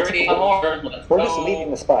 Parody on horror, let's We're go. just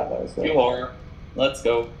leaving the spot, though. So. Do horror. Let's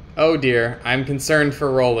go. Oh dear, I'm concerned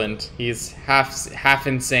for Roland. He's half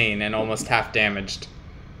insane and almost half damaged.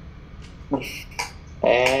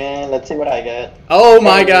 And let's see what I get. Oh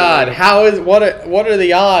my God! What are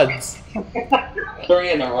the odds?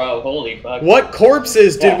 3 in a row, holy fuck. What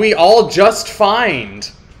corpses did we all just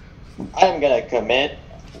find? I'm gonna commit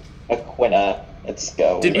a Quina. Let's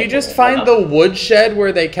go. Did we just find the woodshed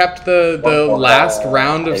where they kept the last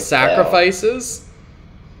round of I fell. sacrifices?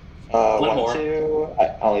 One one more. two.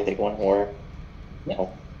 I only take one more. Yeah.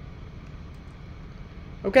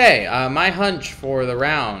 Okay, my hunch for the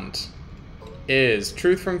round is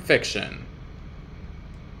truth from fiction.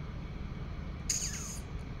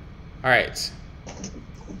 All right.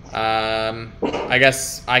 I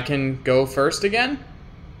guess I can go first again?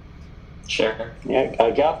 Sure. Yeah,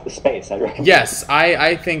 get off the space, I reckon. Yes,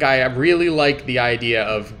 I think I really like the idea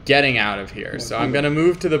of getting out of here. So I'm going to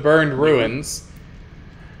move to the burned ruins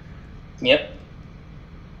Yep.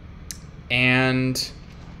 and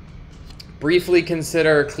briefly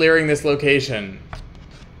consider clearing this location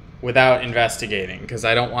without investigating, because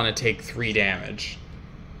I don't want to take 3 damage.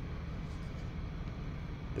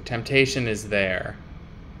 The temptation is there.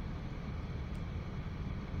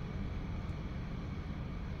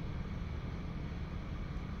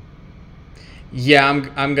 Yeah,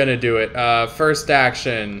 I'm gonna do it.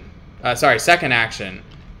 Second action.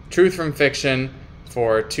 Truth from fiction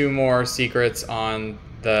for 2 more secrets on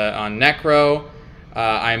Necro.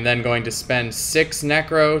 I'm then going to spend 6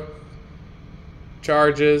 Necro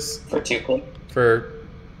charges. For 2 clue. For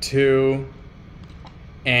 2.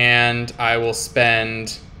 And I will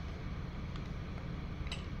spend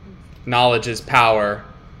Knowledge is Power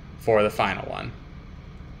for the final one.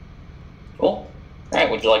 Cool. Alright,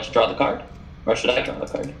 would you like to draw the card? Or should I draw the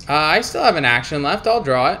card? I still have an action left. I'll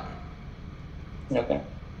draw it. Okay.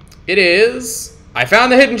 It is... I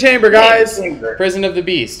found the hidden chamber, guys! Chamber. Prison of the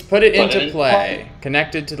Beast. Put it into in play.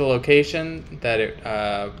 Connected to the location that it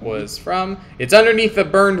was from. It's underneath the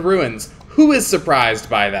burned ruins. Who is surprised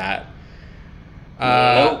by that?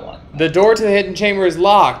 No one. The door to the hidden chamber is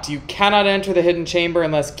locked. You cannot enter the hidden chamber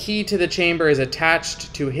unless key to the chamber is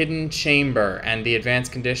attached to hidden chamber, and the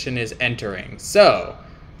advanced condition is entering. So,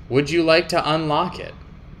 would you like to unlock it?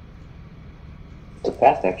 It's a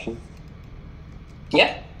fast action.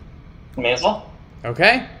 Yeah. May as well.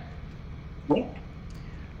 Okay. Yeah.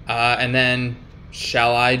 And then,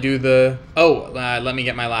 shall I do the... Oh, let me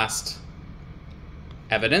get my last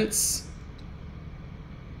evidence.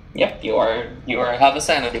 Yep, you have a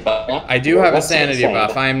sanity buff. Yeah? I do have a sanity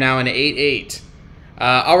buff. I am now an 8/8.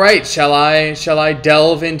 All right, shall I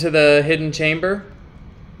delve into the hidden chamber?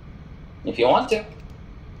 If you want to.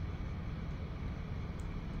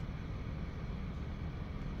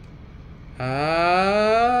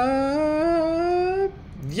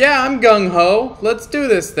 Yeah, I'm gung-ho. Let's do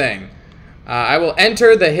this thing. I will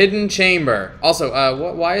enter the hidden chamber.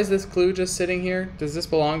 Also, why is this clue just sitting here? Does this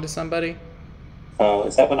belong to somebody? Oh,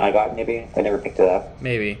 is that one I got, maybe? I never picked it up.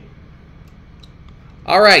 Maybe.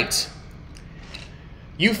 All right.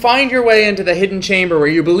 You find your way into the hidden chamber where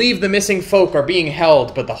you believe the missing folk are being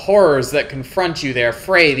held, but the horrors that confront you there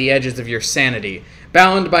fray the edges of your sanity.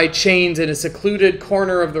 Bound by chains in a secluded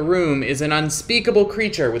corner of the room is an unspeakable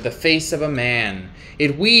creature with the face of a man.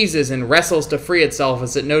 It wheezes and wrestles to free itself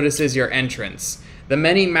as it notices your entrance. The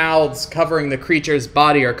many mouths covering the creature's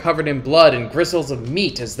body are covered in blood and gristles of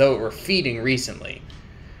meat as though it were feeding recently.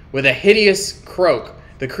 With a hideous croak,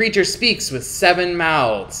 the creature speaks with 7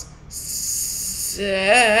 mouths.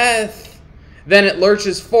 Seth. Then it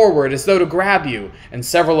lurches forward as though to grab you, and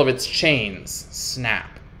several of its chains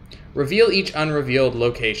snap. Reveal each unrevealed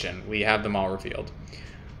location. We have them all revealed.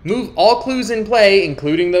 Move all clues in play,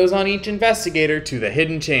 including those on each investigator, to the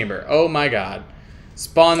hidden chamber. Oh my god.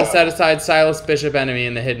 Spawn the set-aside Silas Bishop enemy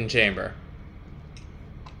in the hidden chamber.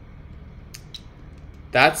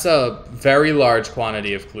 That's a very large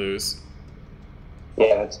quantity of clues.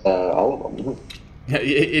 Yeah, that's all of them.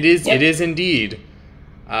 It is indeed.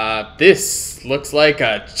 This looks like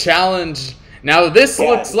a challenge. Now this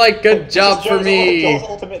looks like good job for me. Joel's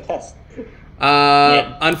ultimate test.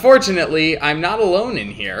 Unfortunately, I'm not alone in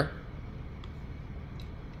here.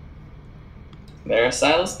 There's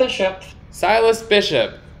Silas Bishop. Silas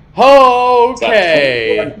Bishop.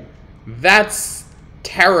 Okay. That's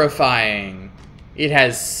terrifying. It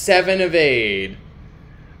has 7 evade.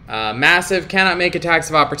 Massive, cannot make attacks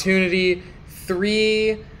of opportunity.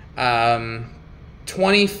 3,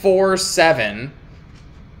 24/7.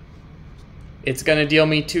 It's going to deal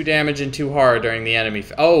me 2 damage and 2 hard during the enemy.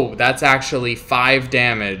 Oh, that's actually 5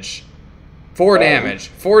 damage. 4 damage.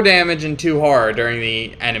 4 damage and 2 hard during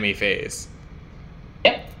the enemy phase.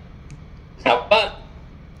 Yep. How fun.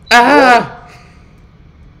 Ah!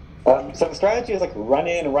 So the strategy is like run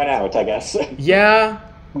in, run out, I guess. Yeah.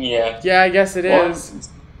 Yeah. Yeah, I guess it is.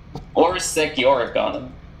 Or sick Yorick on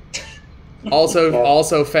him.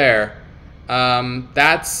 Also fair.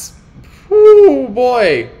 That's... Whoo,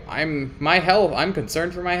 boy. I'm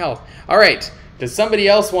concerned for my health. All right. Does somebody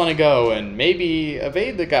else want to go and maybe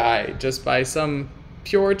evade the guy just by some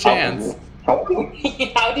pure chance? How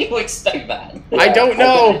do you expect that? I don't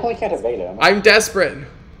know. I definitely can't evade him. I'm desperate.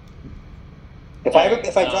 If I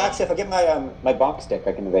get my bonk stick,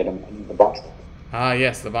 I can evade him. I need the bonk stick. Ah,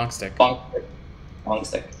 yes, the bonk stick. Bonk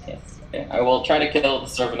stick. Yes. Okay. I will try to kill the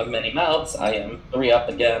servant of many mouths. I am 3 up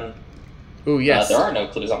again. Ooh, yes. There are no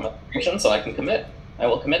clues on my location, so I can commit. I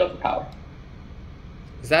will commit overpower.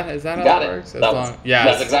 Is that how Got that it. works?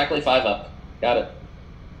 That's exactly 5 up. Got it.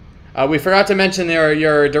 We forgot to mention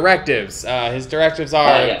your directives. His directives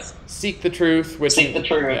are yes. Seek the truth, Seek the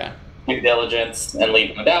truth, yeah. due diligence, and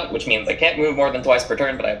leave no doubt, which means I can't move more than twice per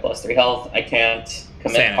turn, but I have +3 health. I can't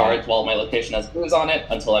commit Sanity. cards while my location has clues on it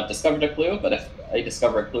until I've discovered a clue, but if I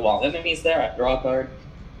discover a clue while enemies there, I draw a card.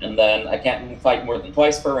 and then I can't fight more than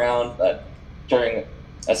twice per round. But during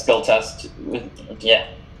a skill test, during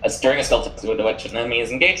a skill test with which an enemy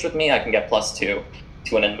is engaged with me, I can get +2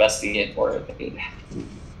 to an investigate or evade.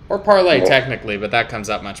 Or parlay, technically, but that comes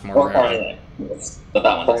up much more Or rarely. parlay, yes. But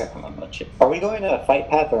that one doesn't come up much. Are we going to fight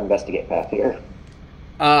path or investigate path here?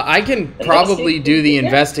 I can probably do the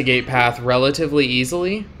investigate path relatively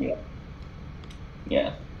easily.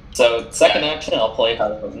 Yeah. So second action, I'll play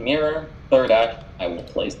House of Mirror. Third action, I will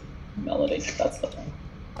play Melody. That's the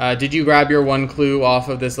thing. Did you grab your 1 clue off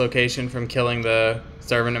of this location from killing the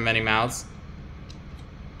Servant of Many Mouths?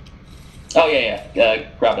 Oh yeah.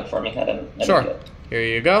 Grab it for me. I didn't Sure. get it. Here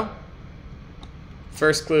you go.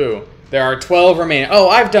 First clue. There are 12 remaining. Oh,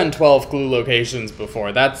 I've done 12 clue locations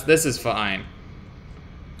before. This is fine.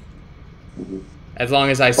 As long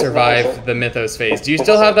as I survive the Mythos phase. Do you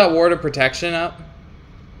still have that Ward of Protection up?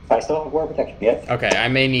 I still have Ward of Protection, yep. Okay, I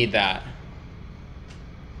may need that.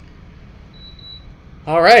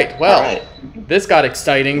 Alright, well, this got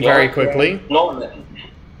exciting very quickly. Norman.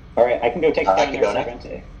 Alright, I can go take I down can your go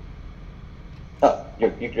servant. Oh, you're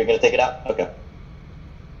gonna take it out? Okay.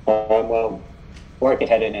 Well, or I could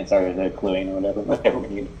head in and start the cluing or whatever we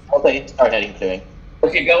need. I'll take start heading cluing.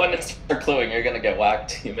 If you go in and start cluing, you're gonna get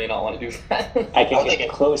whacked. You may not want to do that. I can I'll get take it.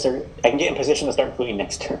 closer. I can get in position to start cluing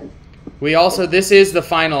next turn. We also, this is the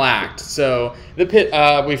final act, so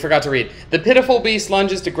the we forgot to read. The pitiful beast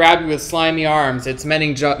lunges to grab you with slimy arms, its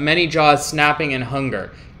many jaws snapping in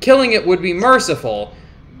hunger. Killing it would be merciful,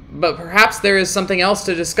 but perhaps there is something else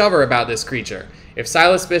to discover about this creature. If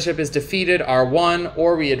Silas Bishop is defeated, R1,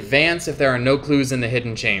 or we advance if there are no clues in the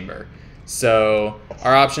hidden chamber. So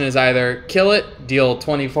our option is either kill it, deal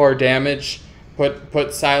 24 damage,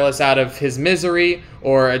 put Silas out of his misery,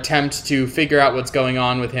 or attempt to figure out what's going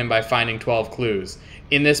on with him by finding 12 clues.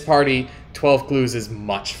 In this party, 12 clues is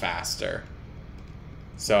much faster.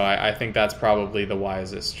 So I think that's probably the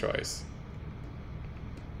wisest choice.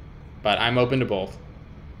 But I'm open to both.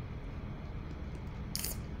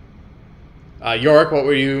 York, what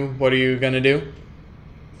are you gonna do?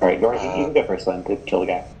 Alright, York, you can go first then to kill the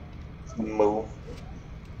guy. Move.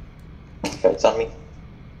 Okay, it's on me.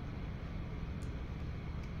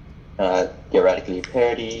 Theoretically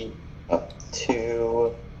parity. Up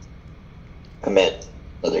 2. Commit.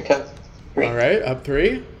 Other cut. 3. All right, up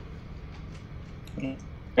 3.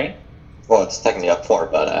 Right? Well, it's technically up 4,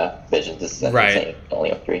 but vision. This is Right. insane.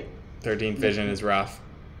 Only up 3. 13th vision is rough.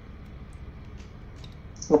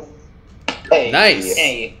 Hey. Nice.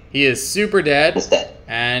 Hey. He is super dead. It's dead.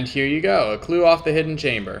 And here you go, a clue off the hidden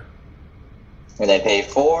chamber. And they pay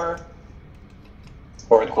 4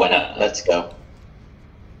 for a Why quid. not? Let's go.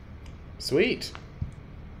 Sweet.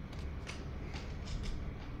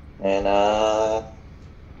 And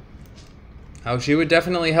Oh, she would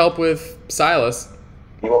definitely help with Silas.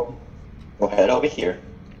 we'll head over here.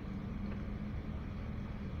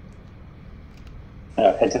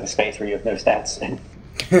 Head to the space where you have no stats.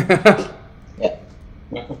 Yeah.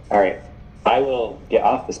 Alright, I will get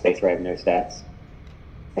off the space where I have no stats.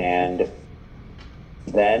 And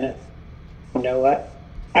then, you know what?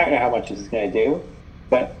 I don't know how much this is going to do,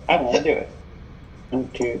 but I want to do it. 1,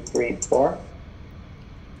 2, 3, 4.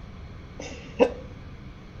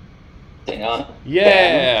 Hang on.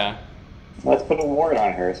 Yeah. Let's put a ward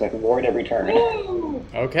on her so I can ward every turn. Woo!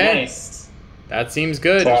 Okay. Nice. That seems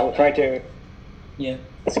good. So I will try to. Yeah.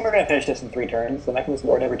 Assume we're going to finish this in 3 turns, then I can just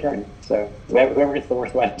ward every turn. So whoever gets the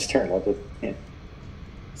worst one each turn, we'll just. Yeah.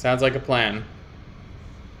 Sounds like a plan.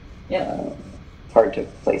 Yeah. Hard to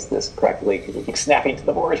place this correctly because it keeps snapping to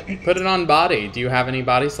the board. Put it on body. Do you have any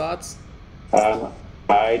body slots?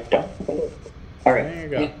 I don't. Alright. There you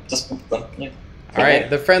go. Yeah. Just yeah. All right,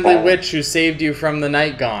 the friendly Uh, witch who saved you from the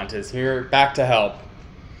night gaunt is here, back to help.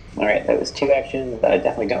 Alright, that was 2 actions. I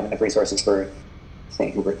definitely don't have enough resources for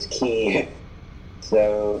St. Hubert's Key.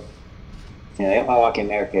 So, I don't want to walk in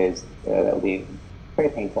there because that will be very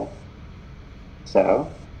painful.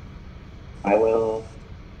 So, I will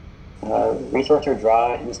resource or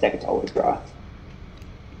draw. In this deck, it's always draw.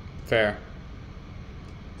 Fair.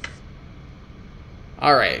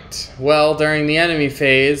 All right. Well, during the enemy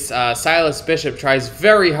phase, Silas Bishop tries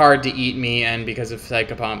very hard to eat me, and because of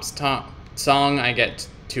Psychopomp's song, I get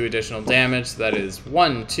 2 additional damage. So that is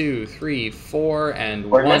 1, 2, 3, 4, and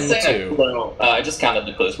We're 1, missing 2. a clue. I just counted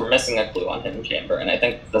the clues. We're missing a clue on Hidden Chamber, and I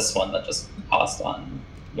think this one that just tossed on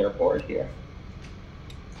your board here.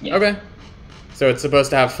 Yeah. Okay. So it's supposed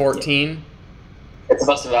to have 14. It's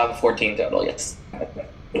supposed to have 14 total, yes.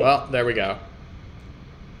 Well, there we go.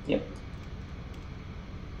 Yep.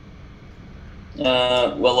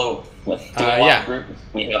 Well, with yeah. group,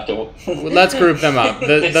 we have to. Well, let's group them up.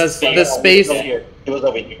 The space It was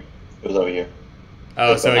over here. It was over here.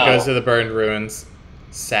 Oh, so it Oh. goes to the burned ruins.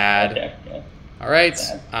 Sad. Okay, yeah. All right.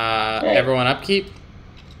 Right. Everyone upkeep.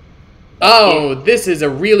 Oh, this is a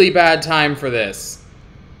really bad time for this.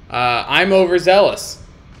 I'm overzealous.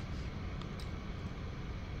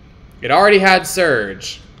 It already had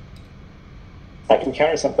Surge. I can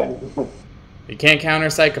counter something. You can't counter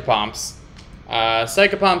Psychopomp's.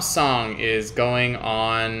 Psychopomp's song is going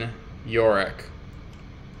on Yorick.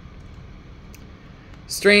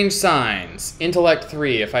 Strange signs. Intellect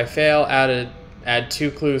 3. If I fail, add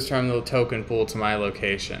 2 clues from the token pool to my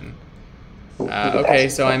location. Okay,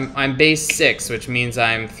 so I'm base 6, which means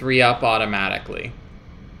I'm 3 up automatically.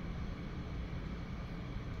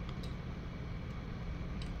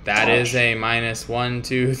 That is a minus 1,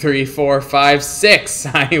 2, 3, 4, 5, 6.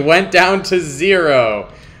 I went down to 0.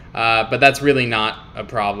 But that's really not a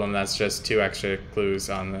problem. That's just 2 extra clues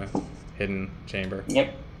on the hidden chamber.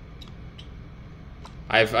 Yep.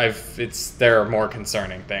 There are more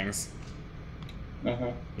concerning things. Mm-hmm.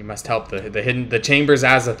 You must help the chamber's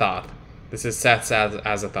Azathoth. This is Seth's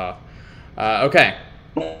Azathoth. Okay.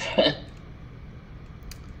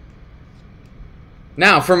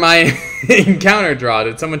 Now for my encounter draw.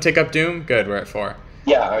 Did someone tick up Doom? Good, we're at 4.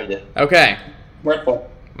 Yeah, I already did. Okay. We're at 4.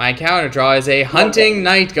 My counter draw is a Hunting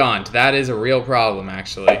Night Gaunt. That is a real problem,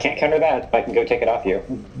 actually. I can't counter that. I can go take it off you.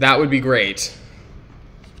 That would be great.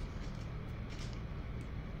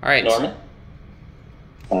 All right. Norman?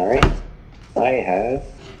 Alright. I have...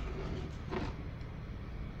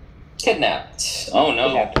 Kidnapped. Oh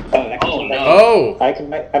no. Oh, no. Oh!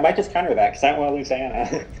 I might just counter that because I don't want to lose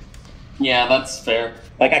Diana. Yeah, that's fair.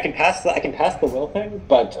 Like I can pass the will thing,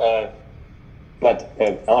 but auto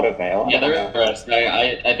fail. Yeah, there is rest.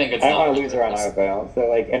 I think it's I not don't want to lose her on auto fail. So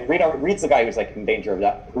like, and Reed's the guy who's like in danger of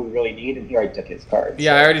that, who we really need, and he already took his card.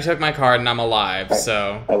 Yeah, so I already took my card and I'm alive, Right.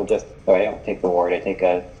 so... I will just. Oh, I don't take the ward. I take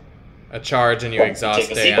a A charge and you exhaust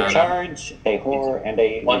take a secret Diana. charge, a whore, and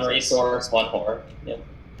a one resource, one horror. Yep.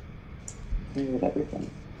 Everything.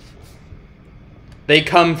 They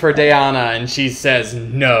come for Diana and she says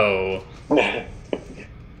no.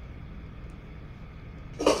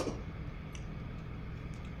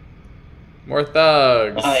 More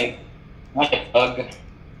thugs. Hi, bug.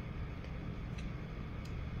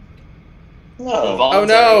 No. Oh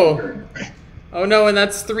no! Oh no, and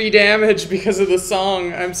that's 3 damage because of the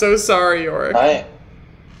song. I'm so sorry, Yorick. I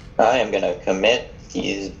am gonna commit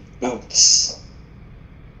these boots.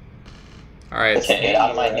 Alright, Okay. Get out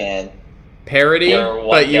of my hand. parody, You're one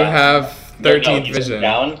but you down. have No, 13th he's vision.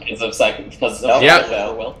 down because of Nope.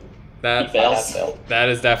 Yep. will. That, He fails. failed. that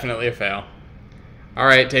is definitely a fail.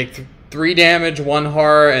 Alright, take 3 damage, 1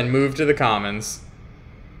 horror, and move to the commons.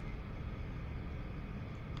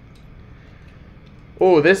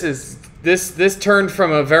 Oh, this turned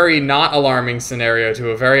from a very not alarming scenario to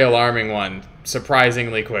a very alarming one,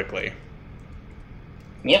 surprisingly quickly.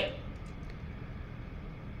 Yep.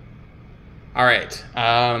 Alright,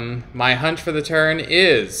 my hunch for the turn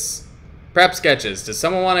is prep sketches. Does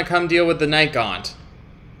someone want to come deal with the Night Gaunt?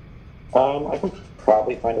 I can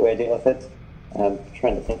probably find a way to deal with it. I'm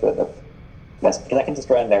trying to think of the best, because I can just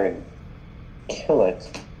run there and kill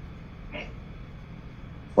it.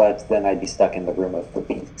 But then I'd be stuck in the room of the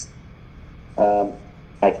beast.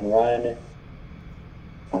 I can run,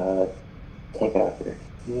 take out your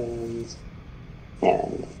hands,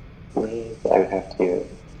 and leave. I would have to.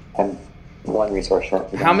 I'm 1 resource short.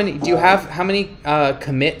 For How many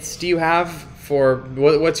commits do you have for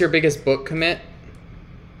what's your biggest book commit?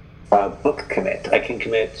 Book commit. I can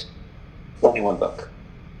commit only 1 book.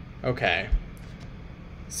 Okay.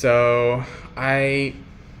 So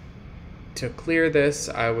to clear this,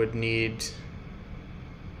 I would need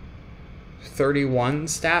 31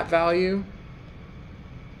 stat value.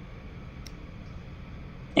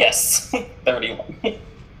 Yes. 31.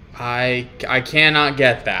 I cannot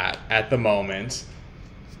get that at the moment.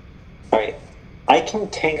 Alright. I can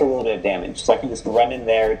tank a little bit of damage, so I can just run in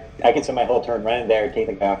there. I can spend my whole turn, run in there, take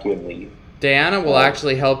the guy off you, and leave. Diana will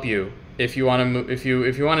actually help you if you want to move. If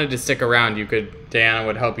you wanted to stick around, you could. Diana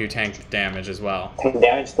would help you tank damage as well. Take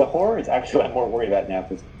damage. The horror is actually what I'm more worried about now,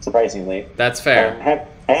 surprisingly. That's fair.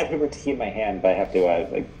 I have Hoover to in my hand, but I have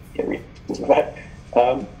to get rid of that.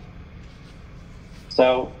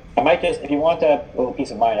 So I might just, if you want a little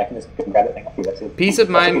peace of mind, I can just go grab that thing off you. That's it. Peace of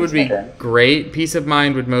mind would be turn. great. Peace of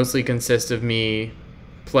mind would mostly consist of me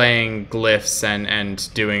playing glyphs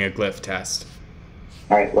and doing a glyph test.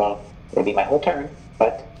 Alright, well, it'll be my whole turn,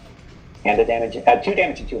 but... And a damage, 2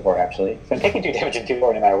 damage and 2 horror, actually. So I'm taking 2 damage and 2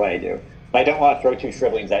 horror no matter what I do. But I don't want to throw 2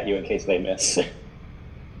 shrivelings at you in case they miss.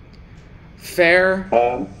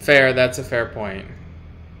 Fair. Fair, that's a fair point.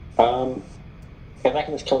 If I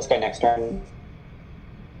can just kill this guy next turn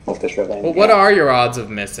with this revenge. Well, what are your odds of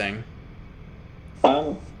missing?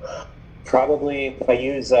 Probably if I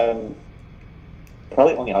use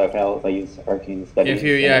probably only auto fail if I use arcane study. If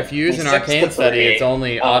you use an arcane study, it's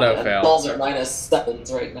only auto fail. Those are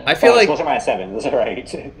 -7s right now. I feel like those are -7s,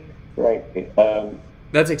 right? Right.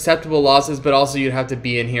 That's acceptable losses, but also you'd have to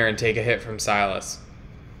be in here and take a hit from Silas.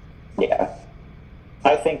 Yeah.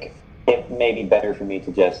 I think it may be better for me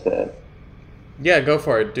to just yeah, go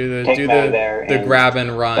for it. Do the and, grab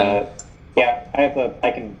and run. Yeah,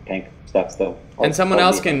 I can tank stuff still. And someone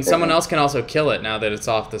else can also kill it now that it's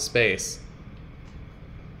off the space.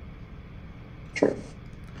 True.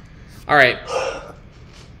 All right.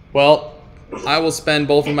 Well, I will spend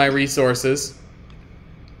both of my resources,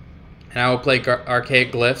 and I will play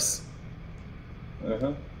Archaic Glyphs.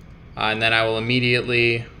 And then I will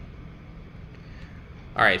immediately...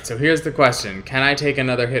 Alright, so here's the question. Can I take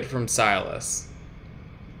another hit from Silas?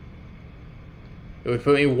 It would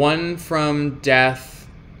put me 1 from death...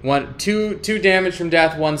 2 damage from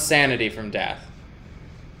death, 1 sanity from death.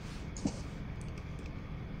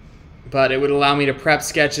 But it would allow me to prep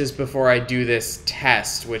sketches before I do this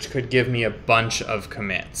test, which could give me a bunch of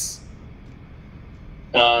commits.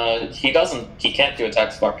 He can't do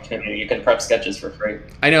attacks of opportunity. You can prep sketches for free.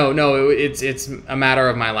 I know, no, it's a matter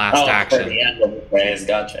of my last action. For the end of the phase,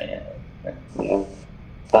 gotcha. Yeah.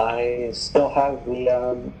 I still have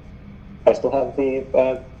the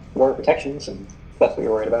war protections, and that's what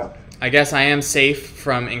you're worried about. I guess I am safe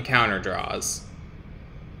from encounter draws.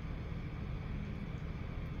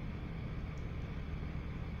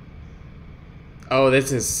 Oh,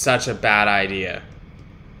 this is such a bad idea.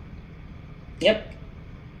 Yep.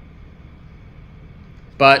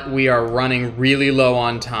 But we are running really low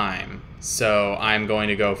on time, so I'm going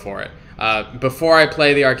to go for it. Before I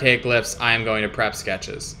play the Archaic Glyphs, I am going to prep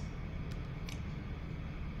sketches.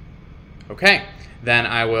 Okay, then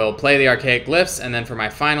I will play the Archaic Glyphs, and then for my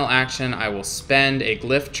final action, I will spend a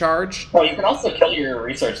Glyph charge. Oh, you can also kill your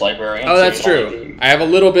research librarian. Oh, that's true. I have a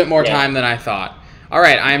little bit more time than I thought. All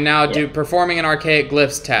right, I am now performing an Archaic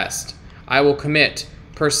Glyphs test. I will commit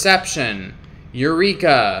Perception,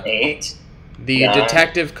 Eureka, 8, the 9,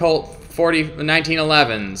 Detective Cult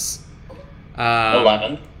 1911s.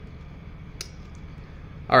 11.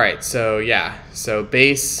 All right, so yeah, so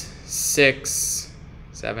base 6,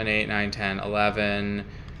 7, 8, 9, 10, 11,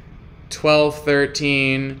 12,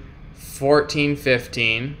 13, 14,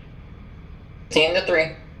 15. 15 to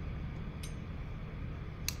 3.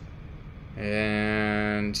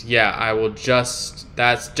 And yeah, I will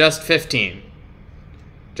that's just 15.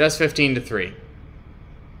 Just 15 to 3.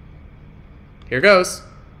 Here goes.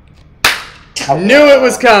 Knew it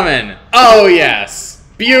was coming. Oh, yes.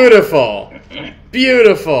 Beautiful.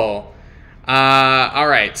 Beautiful. All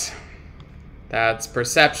right. That's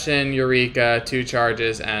Perception, Eureka, 2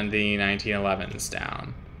 charges, and the 1911's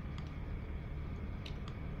down.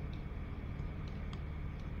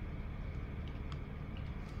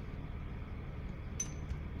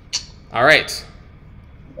 All right.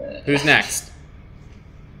 Who's next?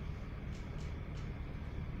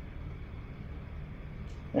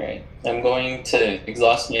 Alright, I'm going to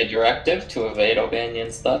exhaust my directive to evade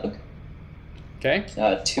O'Banion's thug. Okay.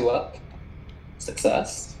 2 up.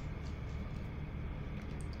 Success.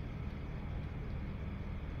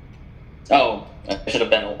 Oh, I should have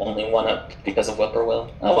been only 1 up because of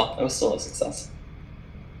Whippoorwill. Oh well, it was still a success.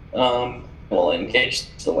 We'll engage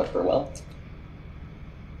the Whippoorwill.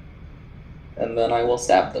 And then I will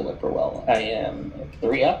stab the Whippoorwill. I am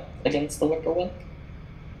 3 up against the Whippoorwill.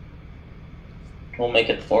 We'll make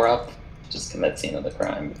it 4 up. Just commit scene of the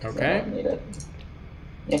crime. Okay. I don't need it.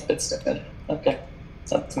 Yep, it's still good. Okay.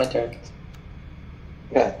 So that's my turn.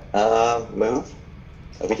 Okay. Move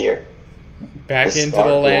over here. Back This into the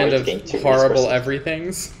Star land Lord of gained 2 horrible resources.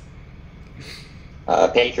 everythings.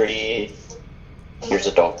 Pay 3. Here's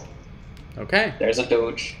a dog. Okay. There's a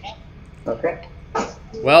Doge. Okay.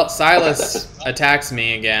 Well, Silas attacks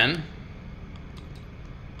me again.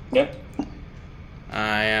 Yep.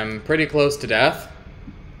 I am pretty close to death.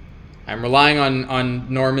 I'm relying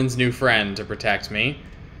on Norman's new friend to protect me.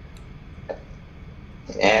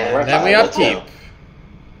 And Then we let's upkeep. go.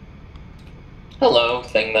 Hello,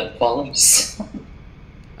 thing that follows.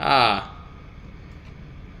 Ah.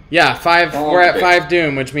 Yeah, 5. We're at 5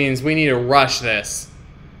 doom, which means we need to rush this.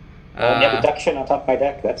 Get reduction on top of my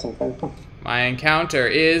deck, that's something. My encounter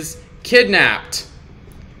is kidnapped.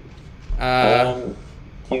 You...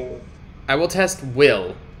 I will test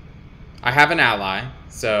will. I have an ally,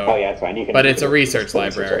 so. Oh yeah, it's fine. You can. But it's a research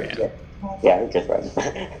librarian. Yeah, you're just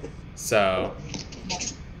right. So.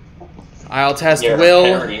 I'll test You're will.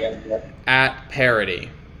 a parody of it. at parity.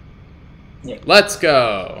 Yep. Let's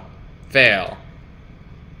go. Fail.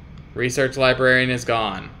 Research librarian is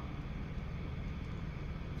gone.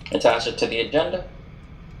 Attach it to the agenda.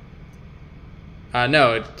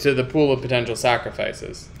 No, to the pool of potential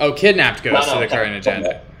sacrifices. Oh, kidnapped goes to the current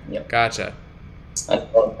agenda. Yep. Gotcha.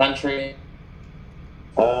 Country.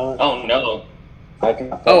 Oh no.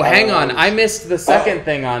 Oh, hang on. I missed the second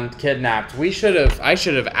thing on kidnapped. I should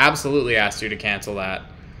have absolutely asked you to cancel that.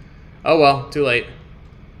 Oh well, too late.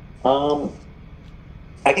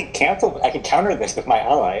 I can counter this with my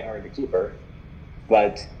ally or the keeper,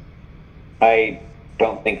 but I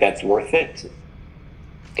don't think that's worth it.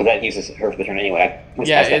 Because that uses her for the turn anyway.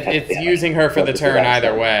 Yeah, it's using her for the turn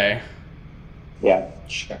either way. Yeah.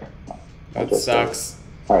 Sure. That sucks.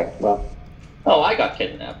 Alright, well. Oh, I got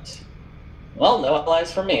kidnapped. Well, no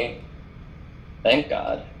allies for me. Thank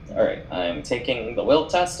God. Alright, I'm taking the will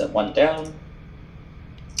test at 1 down.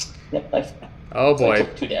 Yep, Oh boy. I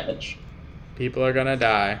took 2 damage. People are gonna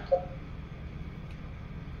die.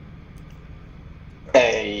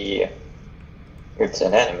 Hey, it's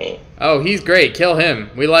an enemy. Oh, he's great. Kill him.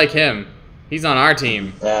 We like him. He's on our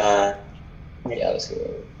team. Yeah, let's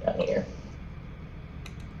go down here.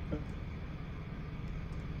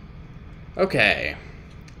 Okay.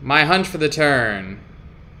 My hunch for the turn.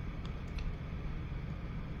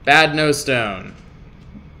 Bad no stone.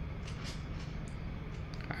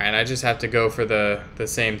 Alright, I just have to go for the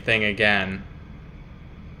same thing again.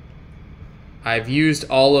 I've used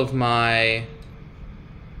all of my...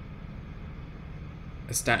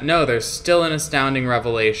 No, there's still an astounding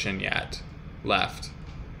revelation yet left.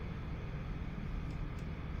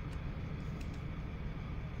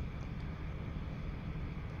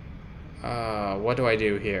 What do I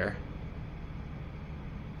do here?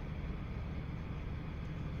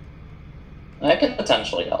 I could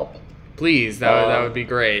potentially help. Please, that would be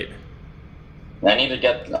great. I need to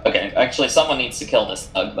get... Okay, actually, someone needs to kill this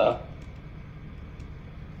thug, though.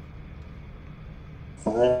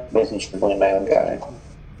 Basically, should blame my own guy.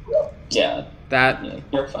 Yeah. That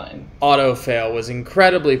You're fine. auto fail was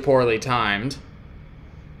incredibly poorly timed.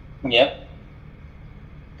 Yep.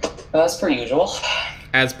 As per usual.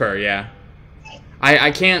 As per, yeah.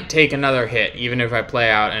 I can't take another hit, even if I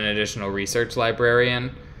play out an additional research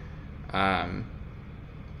librarian.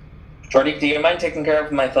 Jordy, do you mind taking care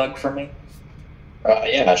of my thug for me?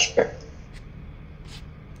 Yeah, sure.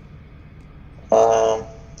 What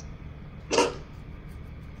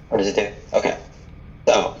does it do? Okay.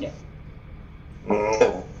 So. Yeah.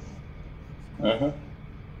 Move.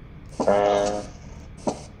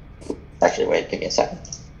 Actually, wait, give me a second.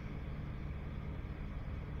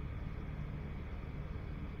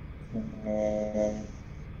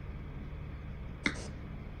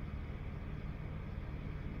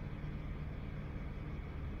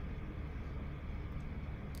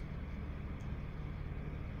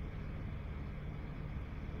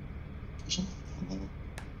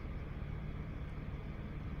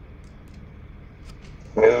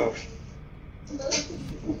 Move.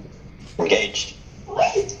 Engaged.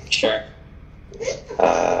 Sure.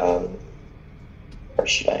 Where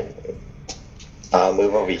should I move?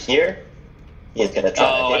 Move over here. He's gonna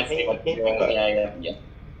try to hit me. Yeah.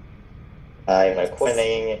 I'm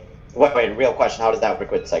equipping. Wait, real question. How does that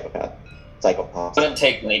work with Psychopath? Psychopath. Wouldn't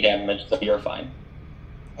take any damage, so you're fine.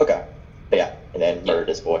 Okay. But yeah, and then murder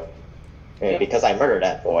this boy. And because I murdered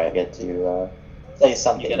that boy, I get to say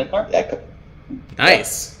something. You get a card? That could,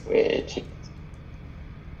 Nice. which.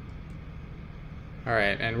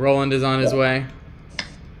 Alright, and Roland is on his way.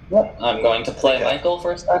 Yep. I'm going to play Michael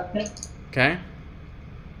for a second. Okay.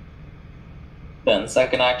 Then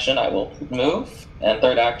second action, I will move. And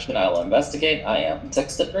third action, I will investigate. I am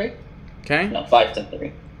 6 to 3. Okay. No, 5 to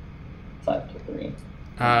 3. 5 to 3.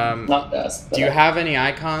 Not best. Do you have any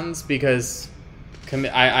icons? Because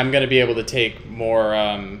I'm going to be able to take more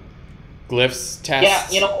glyphs tests. Yeah,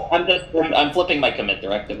 you know, I'm flipping my commit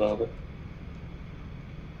directive over.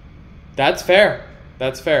 That's fair.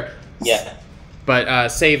 That's fair. Yeah. But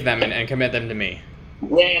save them and commit them to me.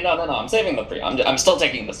 Yeah, no. I'm saving the 3. I'm still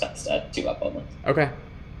taking the test at 2 up only. Okay.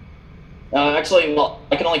 Actually, well,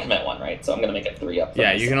 I can only commit 1, right? So I'm gonna make it 3 up.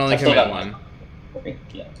 Yeah, you can only commit 1. 3.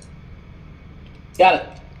 Yeah. Got it.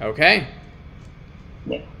 Okay.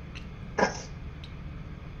 Yeah.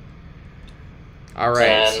 All right.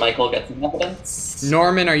 And Michael gets some evidence.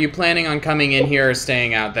 Norman, are you planning on coming in here or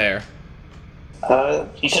staying out there?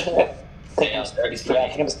 He should stay out there. He's Yeah, I pretty.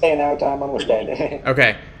 think I'm staying out. I'm almost dead.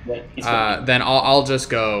 Okay. Yeah, he's pretty. Then I'll just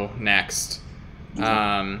go next.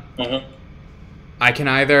 Mhm. I can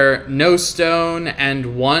either no stone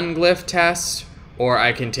and 1 glyph test, or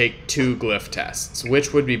I can take 2 glyph tests.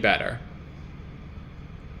 Which would be better?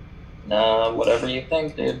 Whatever you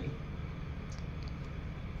think, dude.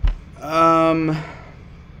 I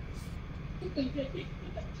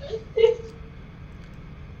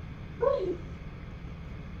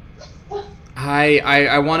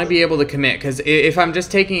want to be able to commit, because if I'm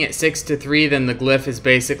just taking it 6-3, then the glyph is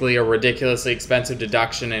basically a ridiculously expensive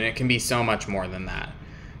deduction, and it can be so much more than that.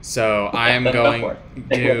 So I am going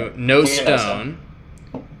to no stone,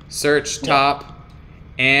 search top,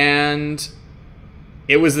 and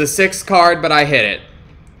it was the 6th card, but I hit it.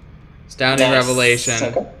 Astounding Revelation.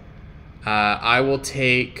 Okay. I will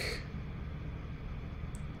take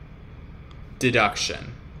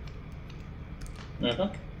deduction.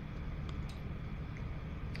 Mm-hmm.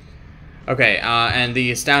 Okay, and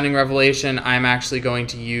the Astounding Revelation I'm actually going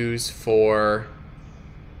to use for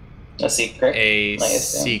A secret.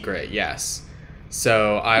 secret, yes.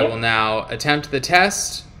 So I will now attempt the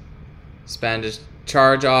test, spend a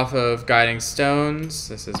charge off of Guiding Stones.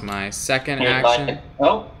 This is my second action.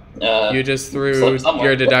 You just threw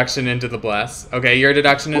your deduction into the bless. Okay, your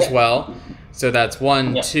deduction as well. So that's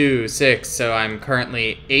 1, 2, 6. So I'm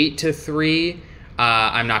currently 8-3.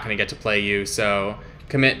 I'm not going to get to play you, so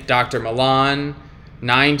commit Dr. Milan.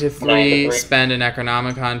 9-3. Spend an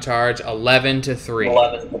Necronomicon charge. 11-3.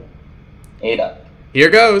 11. 8 up. Here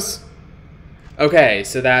goes. Okay,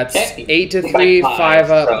 so that's 8-3,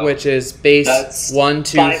 5 up, so which is base that's 1,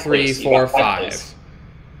 2, 5 3, plays. You 4, got 5 5. plays.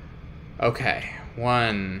 Okay,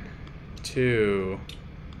 1, 2,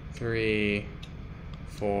 3,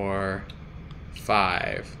 4,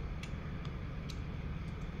 5.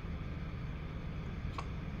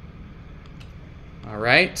 All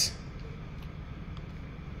right.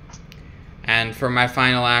 And for my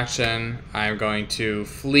final action, I'm going to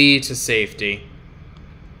flee to safety,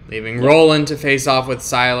 leaving Roland to face off with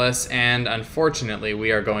Silas, and unfortunately,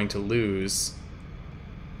 we are going to lose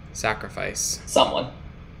Sacrifice. Someone.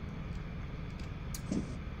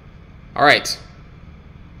 All right.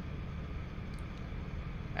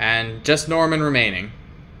 And just Norman remaining.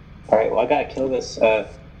 Alright, well, I gotta kill this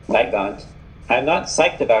Night Gaunt. I'm not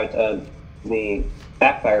psyched about the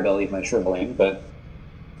backfire ability of my shriveling, but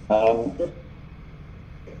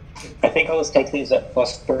I think I'll just take these at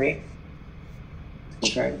 +3.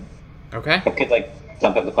 Okay. Okay. I could, like,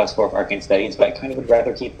 jump up the +4 for Arcane Studies, but I kind of would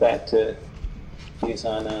rather keep that to use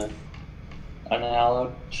on,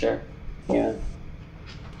 Unhallowed? Sure. yeah.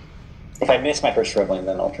 If I miss my first shriveling,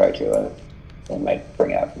 then I'll try to, I might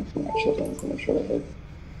bring out some more shrivelings to make sure that it...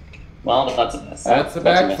 Well, that's a miss. That's a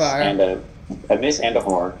That's a miss backfire. and a miss and a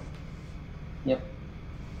horror. Yep.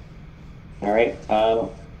 Alright,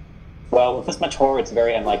 well, with this much horror, it's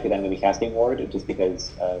very unlikely that I'm going to be casting Ward, just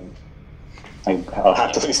because I'll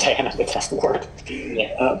have to lose Diana to cast Ward.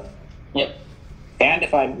 Yeah. Yep. And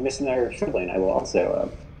if I miss another shriveling, I will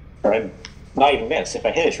also, or I not even miss. If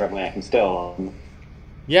I hit a shriveling, I can still.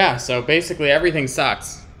 Yeah, so basically everything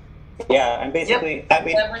sucks. Yeah, I'm basically. I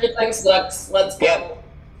mean, Everything sucks. Let's go. yeah.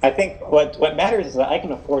 I think what matters is that I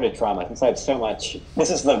can afford a trauma since I have so much. This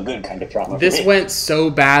is the good kind of trauma. This for me. went so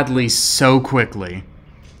badly so quickly.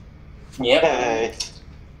 Yep.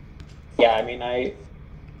 Yeah, I mean,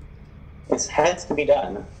 this has to be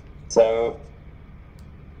done. So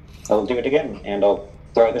I'll do it again, and I'll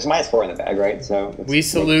throw. There's -4 in the bag, right? So We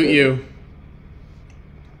salute you.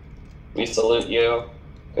 We salute you,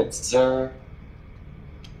 good sir.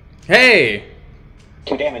 Hey!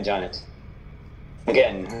 2 damage on it.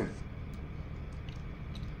 Again.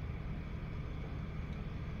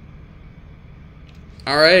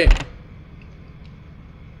 All right.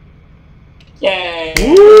 Yay!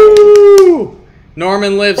 Woo!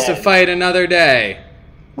 Norman lives to fight another day.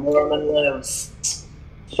 Norman lives.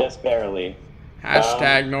 Just barely.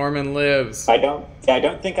 Hashtag Norman lives. I don't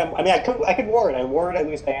think I'm. I mean, I could ward. I ward. I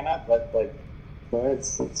lose Diana, but like, well,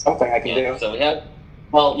 it's something I can Yeah, do. so we have.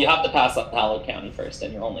 Well, you have to pass up Hallowed County first,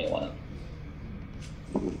 and you're only one.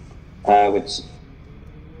 Which,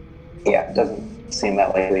 yeah, it doesn't seem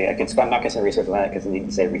that likely. I'm not gonna save resources on that because I need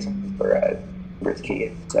to save resources for Bruce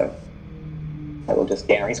Key. So I will just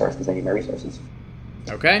gain resources. I need my resources.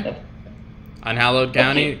 Okay. Yep. Unhallowed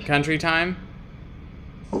country time.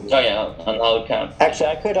 Oh yeah, Unhallowed County. Actually,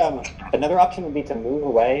 I could. Another option would be to move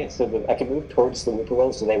away so that I can move towards the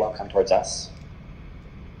Whippoorwills so they won't come towards us.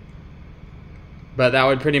 But that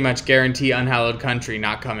would pretty much guarantee Unhallowed Country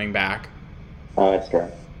not coming back. Oh, that's true.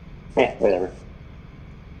 Yeah, whatever.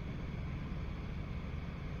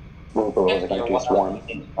 Whippoorwills are going to swarm.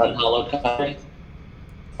 Unhallowed Country.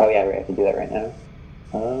 Oh yeah, right, I can do that right now.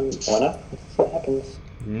 One up. Let's see what happens.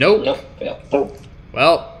 Nope. Nope. Fail. Oh,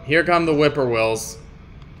 Well, here come the Whippoorwills.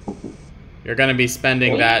 You're going to be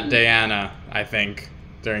spending that Diana, I think.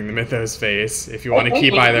 during the Mythos phase if you want to I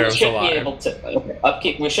think keep either of us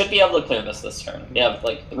alive. We should be able to clear this turn. We have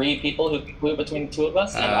like 3 people who can clue between the 2 of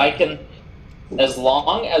us, and I can, as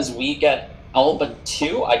long as we get all but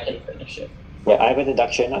 2, I can finish it. Yeah, I have a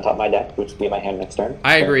deduction on top of my deck, which will be in my hand next turn.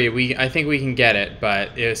 I agree. I think we can get it,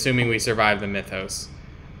 but assuming we survive the Mythos.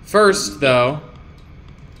 First, though,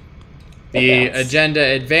 the agenda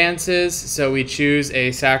advances, so we choose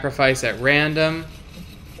a sacrifice at random.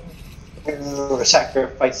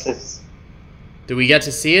 Sacrifices. Do we get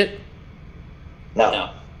to see it?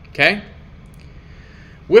 No. Okay.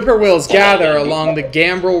 Whippoorwills gather along the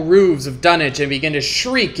gambrel roofs of Dunwich and begin to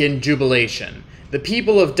shriek in jubilation. The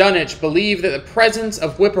people of Dunwich believe that the presence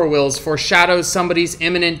of whippoorwills foreshadows somebody's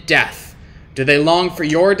imminent death. Do they long for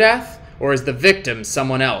your death, or is the victim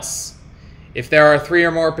someone else? If there are 3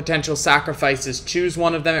 or more potential sacrifices, choose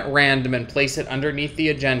one of them at random and place it underneath the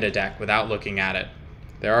agenda deck without looking at it.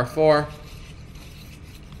 There are 4.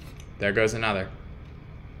 There goes another.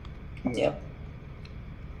 Yep.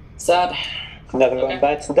 Sad. Another one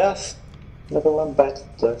bites the dust. Another one bites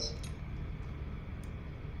the dust.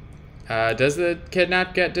 Does the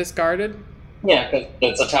kidnap get discarded? Yeah, because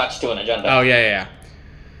it's attached to an agenda. Oh, yeah.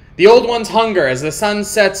 The old ones hunger. As the sun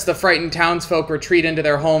sets, the frightened townsfolk retreat into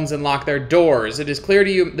their homes and lock their doors. It is clear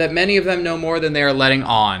to you that many of them know more than they are letting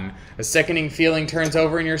on. A sickening feeling turns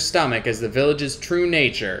over in your stomach as the village's true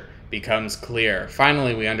nature becomes clear.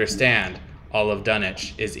 Finally, we understand. All of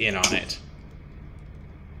Dunwich is in on it.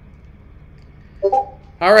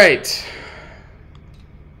 All right.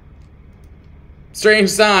 Strange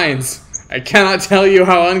signs. I cannot tell you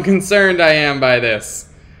how unconcerned I am by this.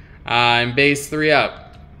 I'm base 3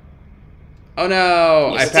 up. Oh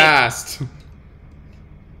no, I passed.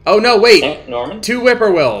 Oh no, wait. Norman? 2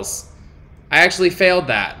 whippoorwills. I actually failed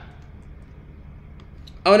that.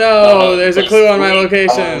 Oh no, there's a clue on my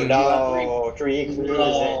location. Oh no, 3 clues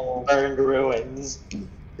in burned ruins.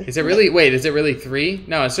 Is it really? Wait, is it really 3?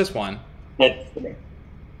 No, it's just 1. It's 3.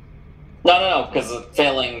 No, because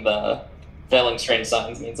failing strange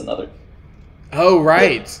signs means another. Oh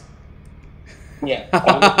right. Yeah.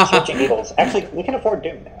 Searching evils. Actually, we can afford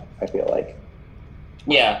Doom now, I feel like.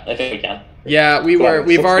 Yeah, I think we can. Yeah, we've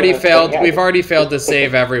already failed. We've already failed to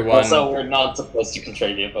save everyone. Also, we're not supposed to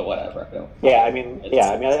contribute, but whatever. Yeah, I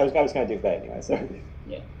was going to do that anyway. So.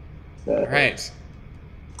 Yeah. All right.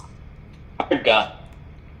 Good God.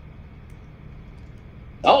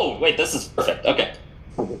 Oh wait, this is perfect. Okay.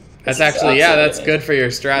 That's actually that's good for your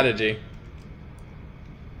strategy.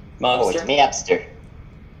 Monster. Oh, it's Mapster.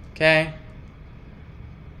 Okay.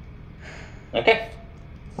 Okay.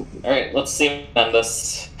 All right. Let's see on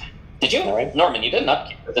this. Did you, right. Norman? You didn't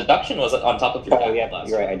upkeep. The deduction was on top of your deck. Oh yeah, last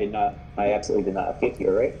you're right. time. I did not. I absolutely did not upkeep.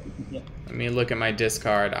 You're right. Yeah. Let me look at my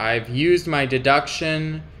discard. I've used my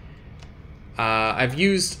deduction. I've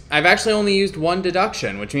actually only used 1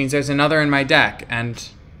 deduction, which means there's another in my deck, and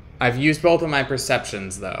I've used both of my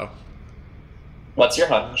perceptions though. What's your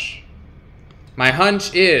hunch? My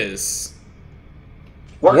hunch is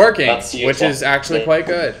working, which is actually quite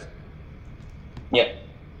good. Yep.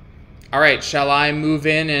 All right, shall I move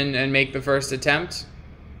in and make the first attempt?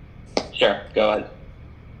 Sure, go ahead.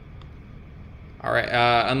 All right,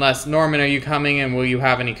 unless, Norman, are you coming and will you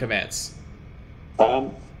have any commits?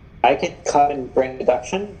 I could come and bring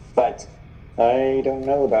deduction, but I don't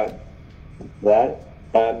know about that.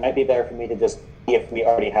 Might be better for me to just see if we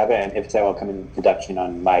already have it, and if so, I'll come in deduction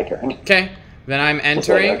on my turn. Okay, then I'm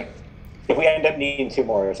entering. If we end up needing 2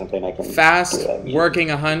 more or something, I can... Fast,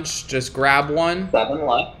 working a hunch, just grab 1. 7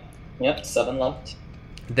 left. Yep, 7 left.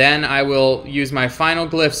 Then I will use my final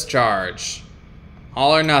glyphs charge.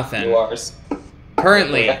 All or nothing. Yours.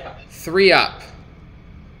 Currently, 3 up.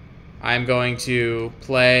 I'm going to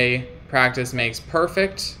play Practice Makes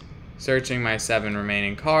Perfect, searching my 7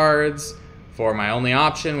 remaining cards for my only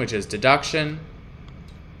option, which is deduction.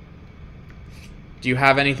 Do you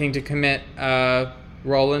have anything to commit,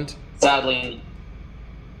 Roland? Sadly.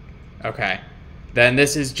 Okay. Then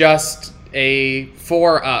this is just a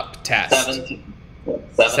 4-up test.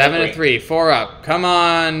 7 to 3, 4 up. Come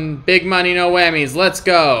on, big money, no whammies. Let's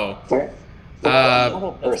go.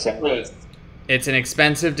 It's an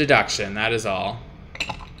expensive deduction. That is all.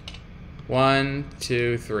 1,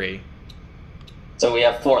 2, 3. So we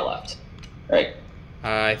have 4 left, right?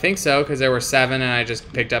 I think so, because there were 7 and I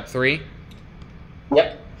just picked up 3.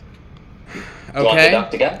 Yep. Okay. You want to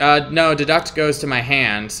deduct again? No, deduct goes to my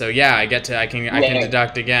hand. So yeah, I can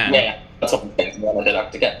deduct again. Yeah. That's what I'm saying. You want to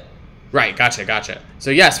deduct again? Right. Gotcha.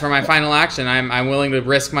 So yes, for my final action, I'm willing to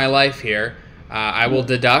risk my life here. I will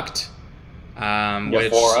deduct. You're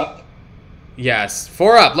 4 up. Yes,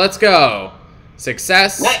 4 up. Let's go.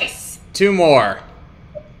 Success. Nice. 2 more.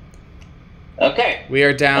 Okay. We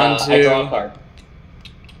are down I draw a to card.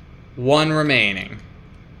 1 remaining.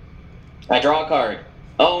 I draw a card.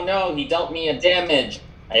 Oh no, he dealt me a damage.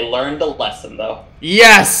 I learned a lesson, though.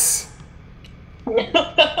 Yes!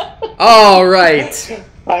 All right.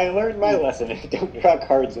 I learned my lesson. Don't draw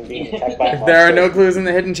cards and being attacked by a If there are no monster. clues in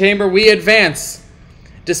the hidden chamber, we advance.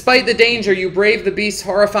 Despite the danger, you brave the beast's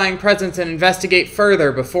horrifying presence and investigate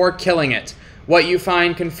further before killing it. What you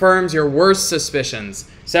find confirms your worst suspicions.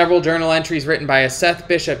 Several journal entries written by a Seth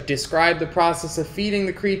Bishop describe the process of feeding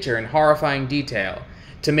the creature in horrifying detail.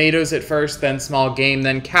 Tomatoes at first, then small game,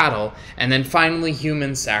 then cattle, and then finally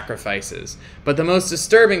human sacrifices. But the most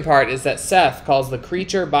disturbing part is that Seth calls the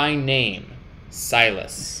creature by name,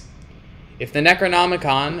 Silas. If the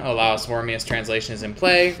Necronomicon, Olaus Wormius translation, is in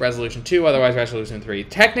play, Resolution 2, otherwise Resolution 3.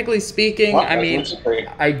 Technically speaking, What? I mean, Resolution 3?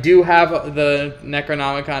 I do have the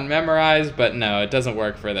Necronomicon memorized, but no, it doesn't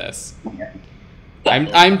work for this.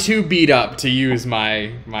 I'm too beat up to use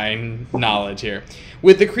my knowledge here.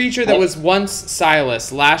 With the creature that was once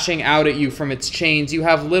Silas lashing out at you from its chains, you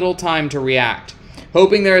have little time to react.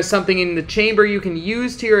 Hoping there is something in the chamber you can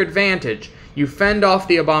use to your advantage, you fend off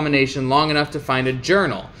the abomination long enough to find a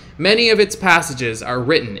journal. Many of its passages are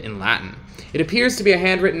written in Latin. It appears to be a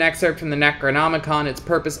handwritten excerpt from the Necronomicon, its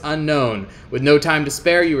purpose unknown. With no time to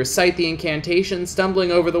spare, you recite the incantation,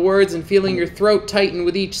 stumbling over the words and feeling your throat tighten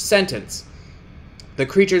with each sentence. The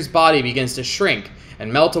creature's body begins to shrink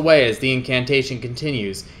and melt away as the incantation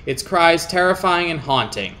continues, its cries terrifying and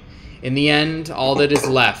haunting. In the end, all that is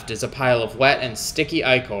left is a pile of wet and sticky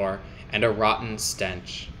ichor and a rotten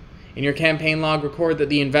stench. In your campaign log, record that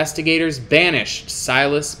the investigators banished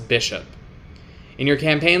Silas Bishop. In your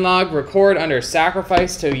campaign log, record under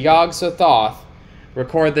Sacrifice to Yog-Sothoth,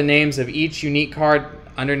 record the names of each unique card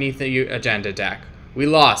underneath the agenda deck. We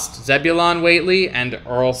lost Zebulon Whately and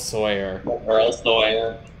Earl Sawyer. Earl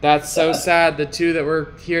Sawyer. That's so sad, the two that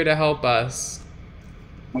were here to help us.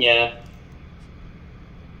 Yeah.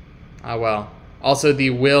 Ah well. Also the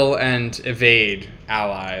Will and Evade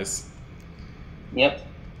allies. Yep.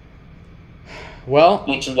 Well,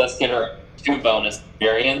 Each of us get our 2 bonus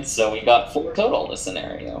experience, so we got 4 total in this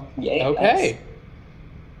scenario. Yay. okay.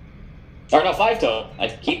 Or no, 5 total. I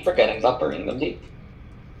keep forgetting about burning them deep.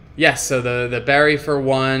 Yes, so the berry for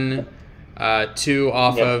 1, 2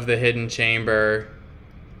 off Yep. of the hidden chamber,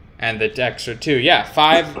 and the extra 2. Yeah,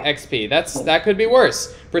 5 XP. That could be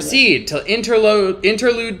worse. Proceed to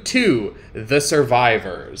interlude 2, The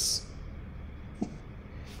Survivors.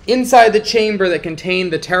 Inside the chamber that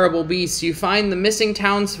contained the terrible beast, you find the missing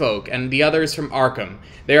townsfolk and the others from Arkham.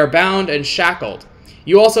 They are bound and shackled.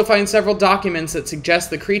 You also find several documents that suggest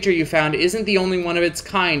the creature you found isn't the only one of its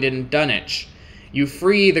kind in Dunwich. You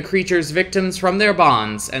free the creature's victims from their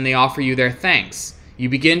bonds, and they offer you their thanks. You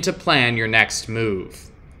begin to plan your next move.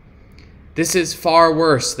 This is far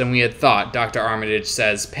worse than we had thought, Dr. Armitage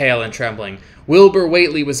says, pale and trembling. Wilbur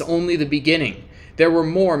Whately was only the beginning. There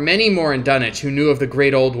were many more in Dunwich who knew of the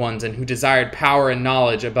great old ones and who desired power and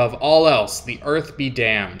knowledge above all else, the earth be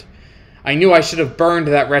damned. I knew I should have burned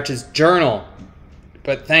that wretch's journal,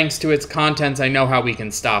 but thanks to its contents I know how we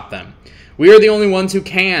can stop them. We are the only ones who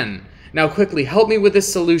can. Now quickly, help me with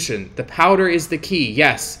this solution. The powder is the key.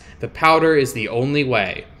 Yes, the powder is the only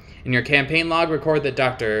way. In your campaign log, record that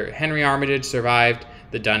Dr. Henry Armitage survived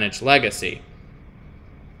the Dunwich legacy.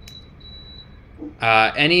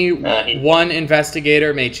 Any one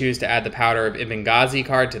investigator may choose to add the Powder of Ibn Ghazi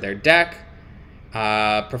card to their deck.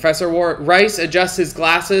 Professor Rice adjusts his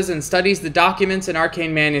glasses and studies the documents and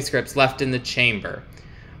arcane manuscripts left in the chamber.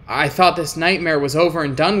 I thought this nightmare was over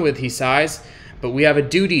and done with, he sighs, but we have a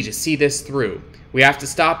duty to see this through. We have to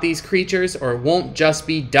stop these creatures, or it won't just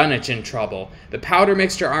be Dunwich in trouble. The powder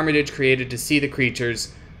mixture Armitage created to see the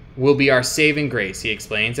creatures will be our saving grace, he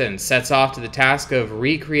explains, and sets off to the task of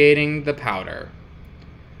recreating the powder.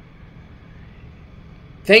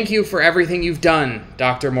 Thank you for everything you've done,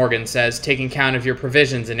 Dr. Morgan says, taking count of your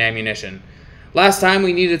provisions and ammunition. Last time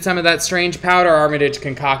we needed some of that strange powder Armitage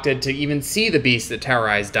concocted to even see the beast that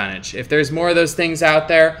terrorized Dunwich. If there's more of those things out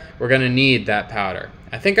there, we're going to need that powder.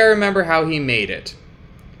 I think I remember how he made it.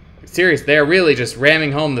 Serious, they're really just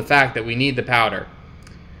ramming home the fact that we need the powder.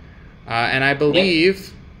 And I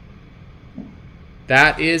believe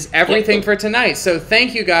that is everything for tonight. So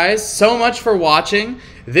thank you guys so much for watching.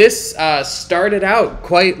 This started out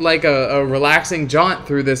quite like a relaxing jaunt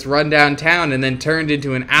through this rundown town and then turned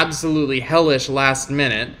into an absolutely hellish last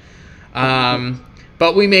minute.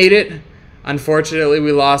 But we made it. Unfortunately,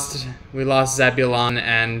 we lost Zebulon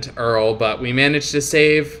and Earl, but we managed to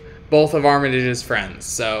save both of Armitage's friends.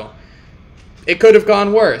 So it could have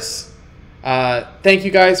gone worse. Thank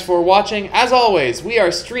you guys for watching. As always, we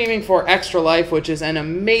are streaming for Extra Life, which is an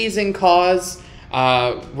amazing cause,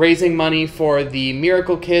 raising money for the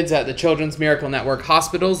miracle kids at the Children's Miracle Network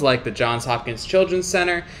hospitals like the Johns Hopkins Children's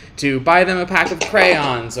Center to buy them a pack of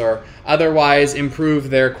crayons or otherwise improve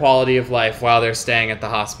their quality of life while they're staying at the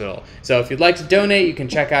hospital. So if you'd like to donate, you can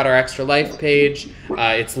check out our Extra Life page.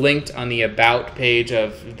 It's linked on the About page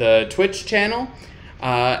of the Twitch channel.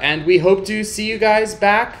 And we hope to see you guys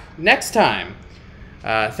back next time.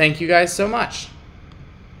 Thank you guys so much.